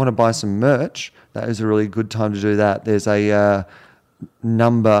want to buy some merch, that is a really good time to do that. There's a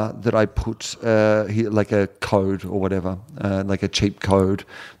number that I put, like a code or whatever, like a cheap code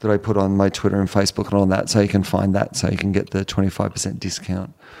that I put on my Twitter and Facebook and all that, so you can find that, so you can get the 25%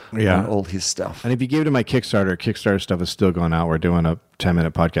 discount on all his stuff. And if you give it to my Kickstarter stuff is still going out. We're doing a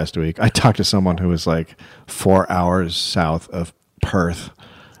 10-minute podcast a week. I talked to someone who was like 4 hours south of Perth,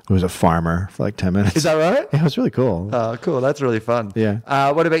 who was a farmer for like 10 minutes. Is that right? Yeah, it was really cool. Oh, cool. That's really fun. Yeah.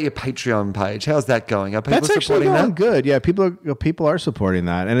 What about your Patreon page? How's that going? Are people That's actually supporting going that? good. Yeah, people are supporting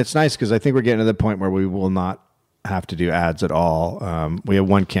that. And it's nice because I think we're getting to the point where we will not have to do ads at all. We have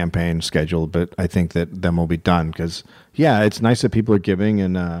one campaign scheduled, but I think that then we'll be done because, yeah, it's nice that people are giving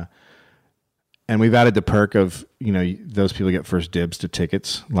and And we've added the perk of, those people get first dibs to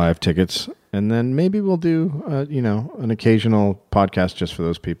tickets, live tickets. And then maybe we'll do, an occasional podcast just for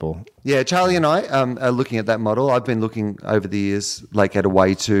those people. Yeah, Charlie and I are looking at that model. I've been looking over the years, like at a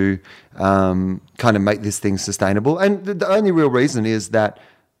way to kind of make this thing sustainable. And the only real reason is that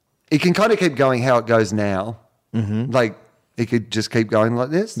it can kind of keep going how it goes now. Mm-hmm. Like it could just keep going like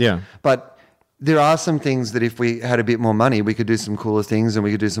this. Yeah. But there are some things that if we had a bit more money, we could do some cooler things and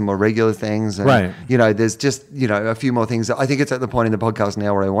we could do some more regular things. And, right. There's just, a few more things. I think it's at the point in the podcast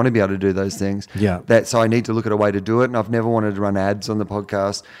now where I want to be able to do those things. Yeah. So I need to look at a way to do it. And I've never wanted to run ads on the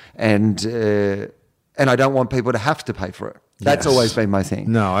podcast. And I don't want people to have to pay for it. That's always been my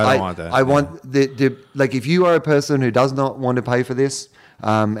thing. No, I don't want that. I want like if you are a person who does not want to pay for this,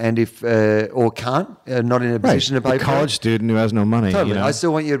 and if or can't, not in a position to pay for college student who has no money. Totally. I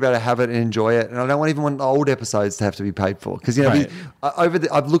still want you to be able to have it and enjoy it, and I don't even want the old episodes to have to be paid for because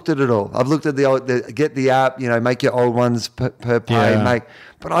I've looked at it all. I've looked at get the app, make your old ones per pay,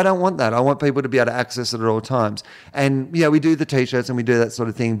 but I don't want that. I want people to be able to access it at all times. And we do the t-shirts and we do that sort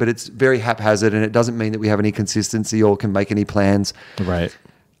of thing, but it's very haphazard, and it doesn't mean that we have any consistency or can make any plans. Right.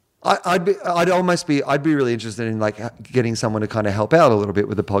 I'd be really interested in like getting someone to kind of help out a little bit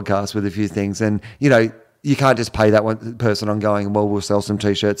with the podcast with a few things. And, you can't just pay that one person on going, well, we'll sell some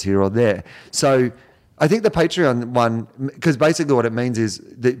t-shirts here or there. So I think the Patreon one, because basically what it means is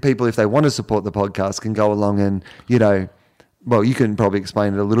that people, if they want to support the podcast, can go along and, well, you can probably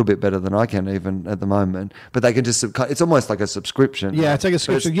explain it a little bit better than I can even at the moment, but they can just, it's almost like a subscription. Yeah, it's like a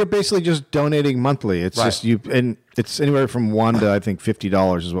subscription. You're basically just donating monthly. It's just and it's anywhere from $1 to I think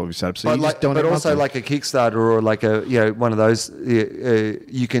 $50 is what we set up. So you just donate but also monthly. like a Kickstarter or like a, one of those,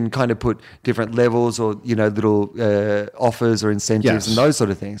 you can kind of put different levels or, little offers or incentives and those sort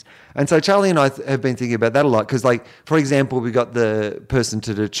of things. And so Charlie and I have been thinking about that a lot because, like, for example, we got the person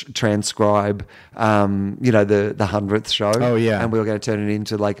to transcribe, the 100th show. Oh, yeah. And we were going to turn it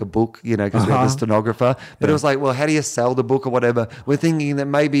into like a book, because we have a stenographer. But it was like, well, how do you sell the book or whatever? We're thinking that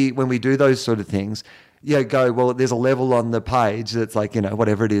maybe when we do those sort of things, there's a level on the page that's like,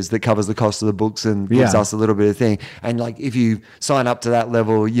 whatever it is that covers the cost of the books and gives us a little bit of thing. And like, if you sign up to that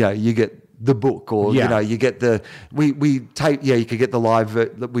level, you get the book or, you get the, we tape, you could get the live,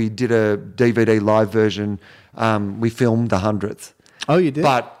 we did a DVD live version. We filmed the 100th. Oh, you did?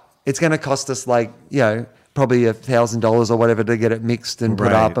 But it's going to cost us like, probably $1,000 or whatever to get it mixed and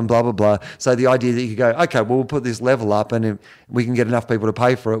put up and blah, blah, blah. So the idea that you could go, okay, well, we'll put this level up and if we can get enough people to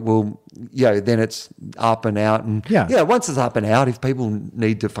pay for it, then it's up and out. And once it's up and out, if people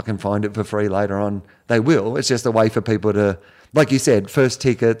need to fucking find it for free later on, they will. It's just a way for people to, like you said, first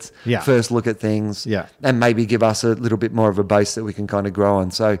tickets, first look at things, and maybe give us a little bit more of a base that we can kind of grow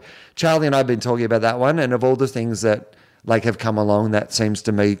on. So Charlie and I have been talking about that one, and of all the things that like have come along, that seems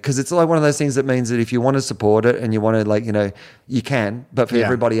to me, because it's like one of those things that means that if you want to support it and you want to you can, but for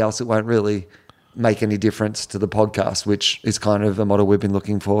everybody else, it won't really make any difference to the podcast, which is kind of the model we've been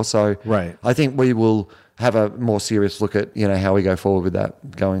looking for. So I think we will have a more serious look at, how we go forward with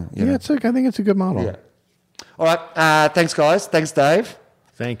that going. I think it's a good model. Yeah. All right. Thanks, guys. Thanks, Dave.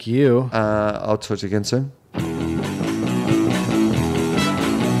 Thank you. I'll talk to you again soon.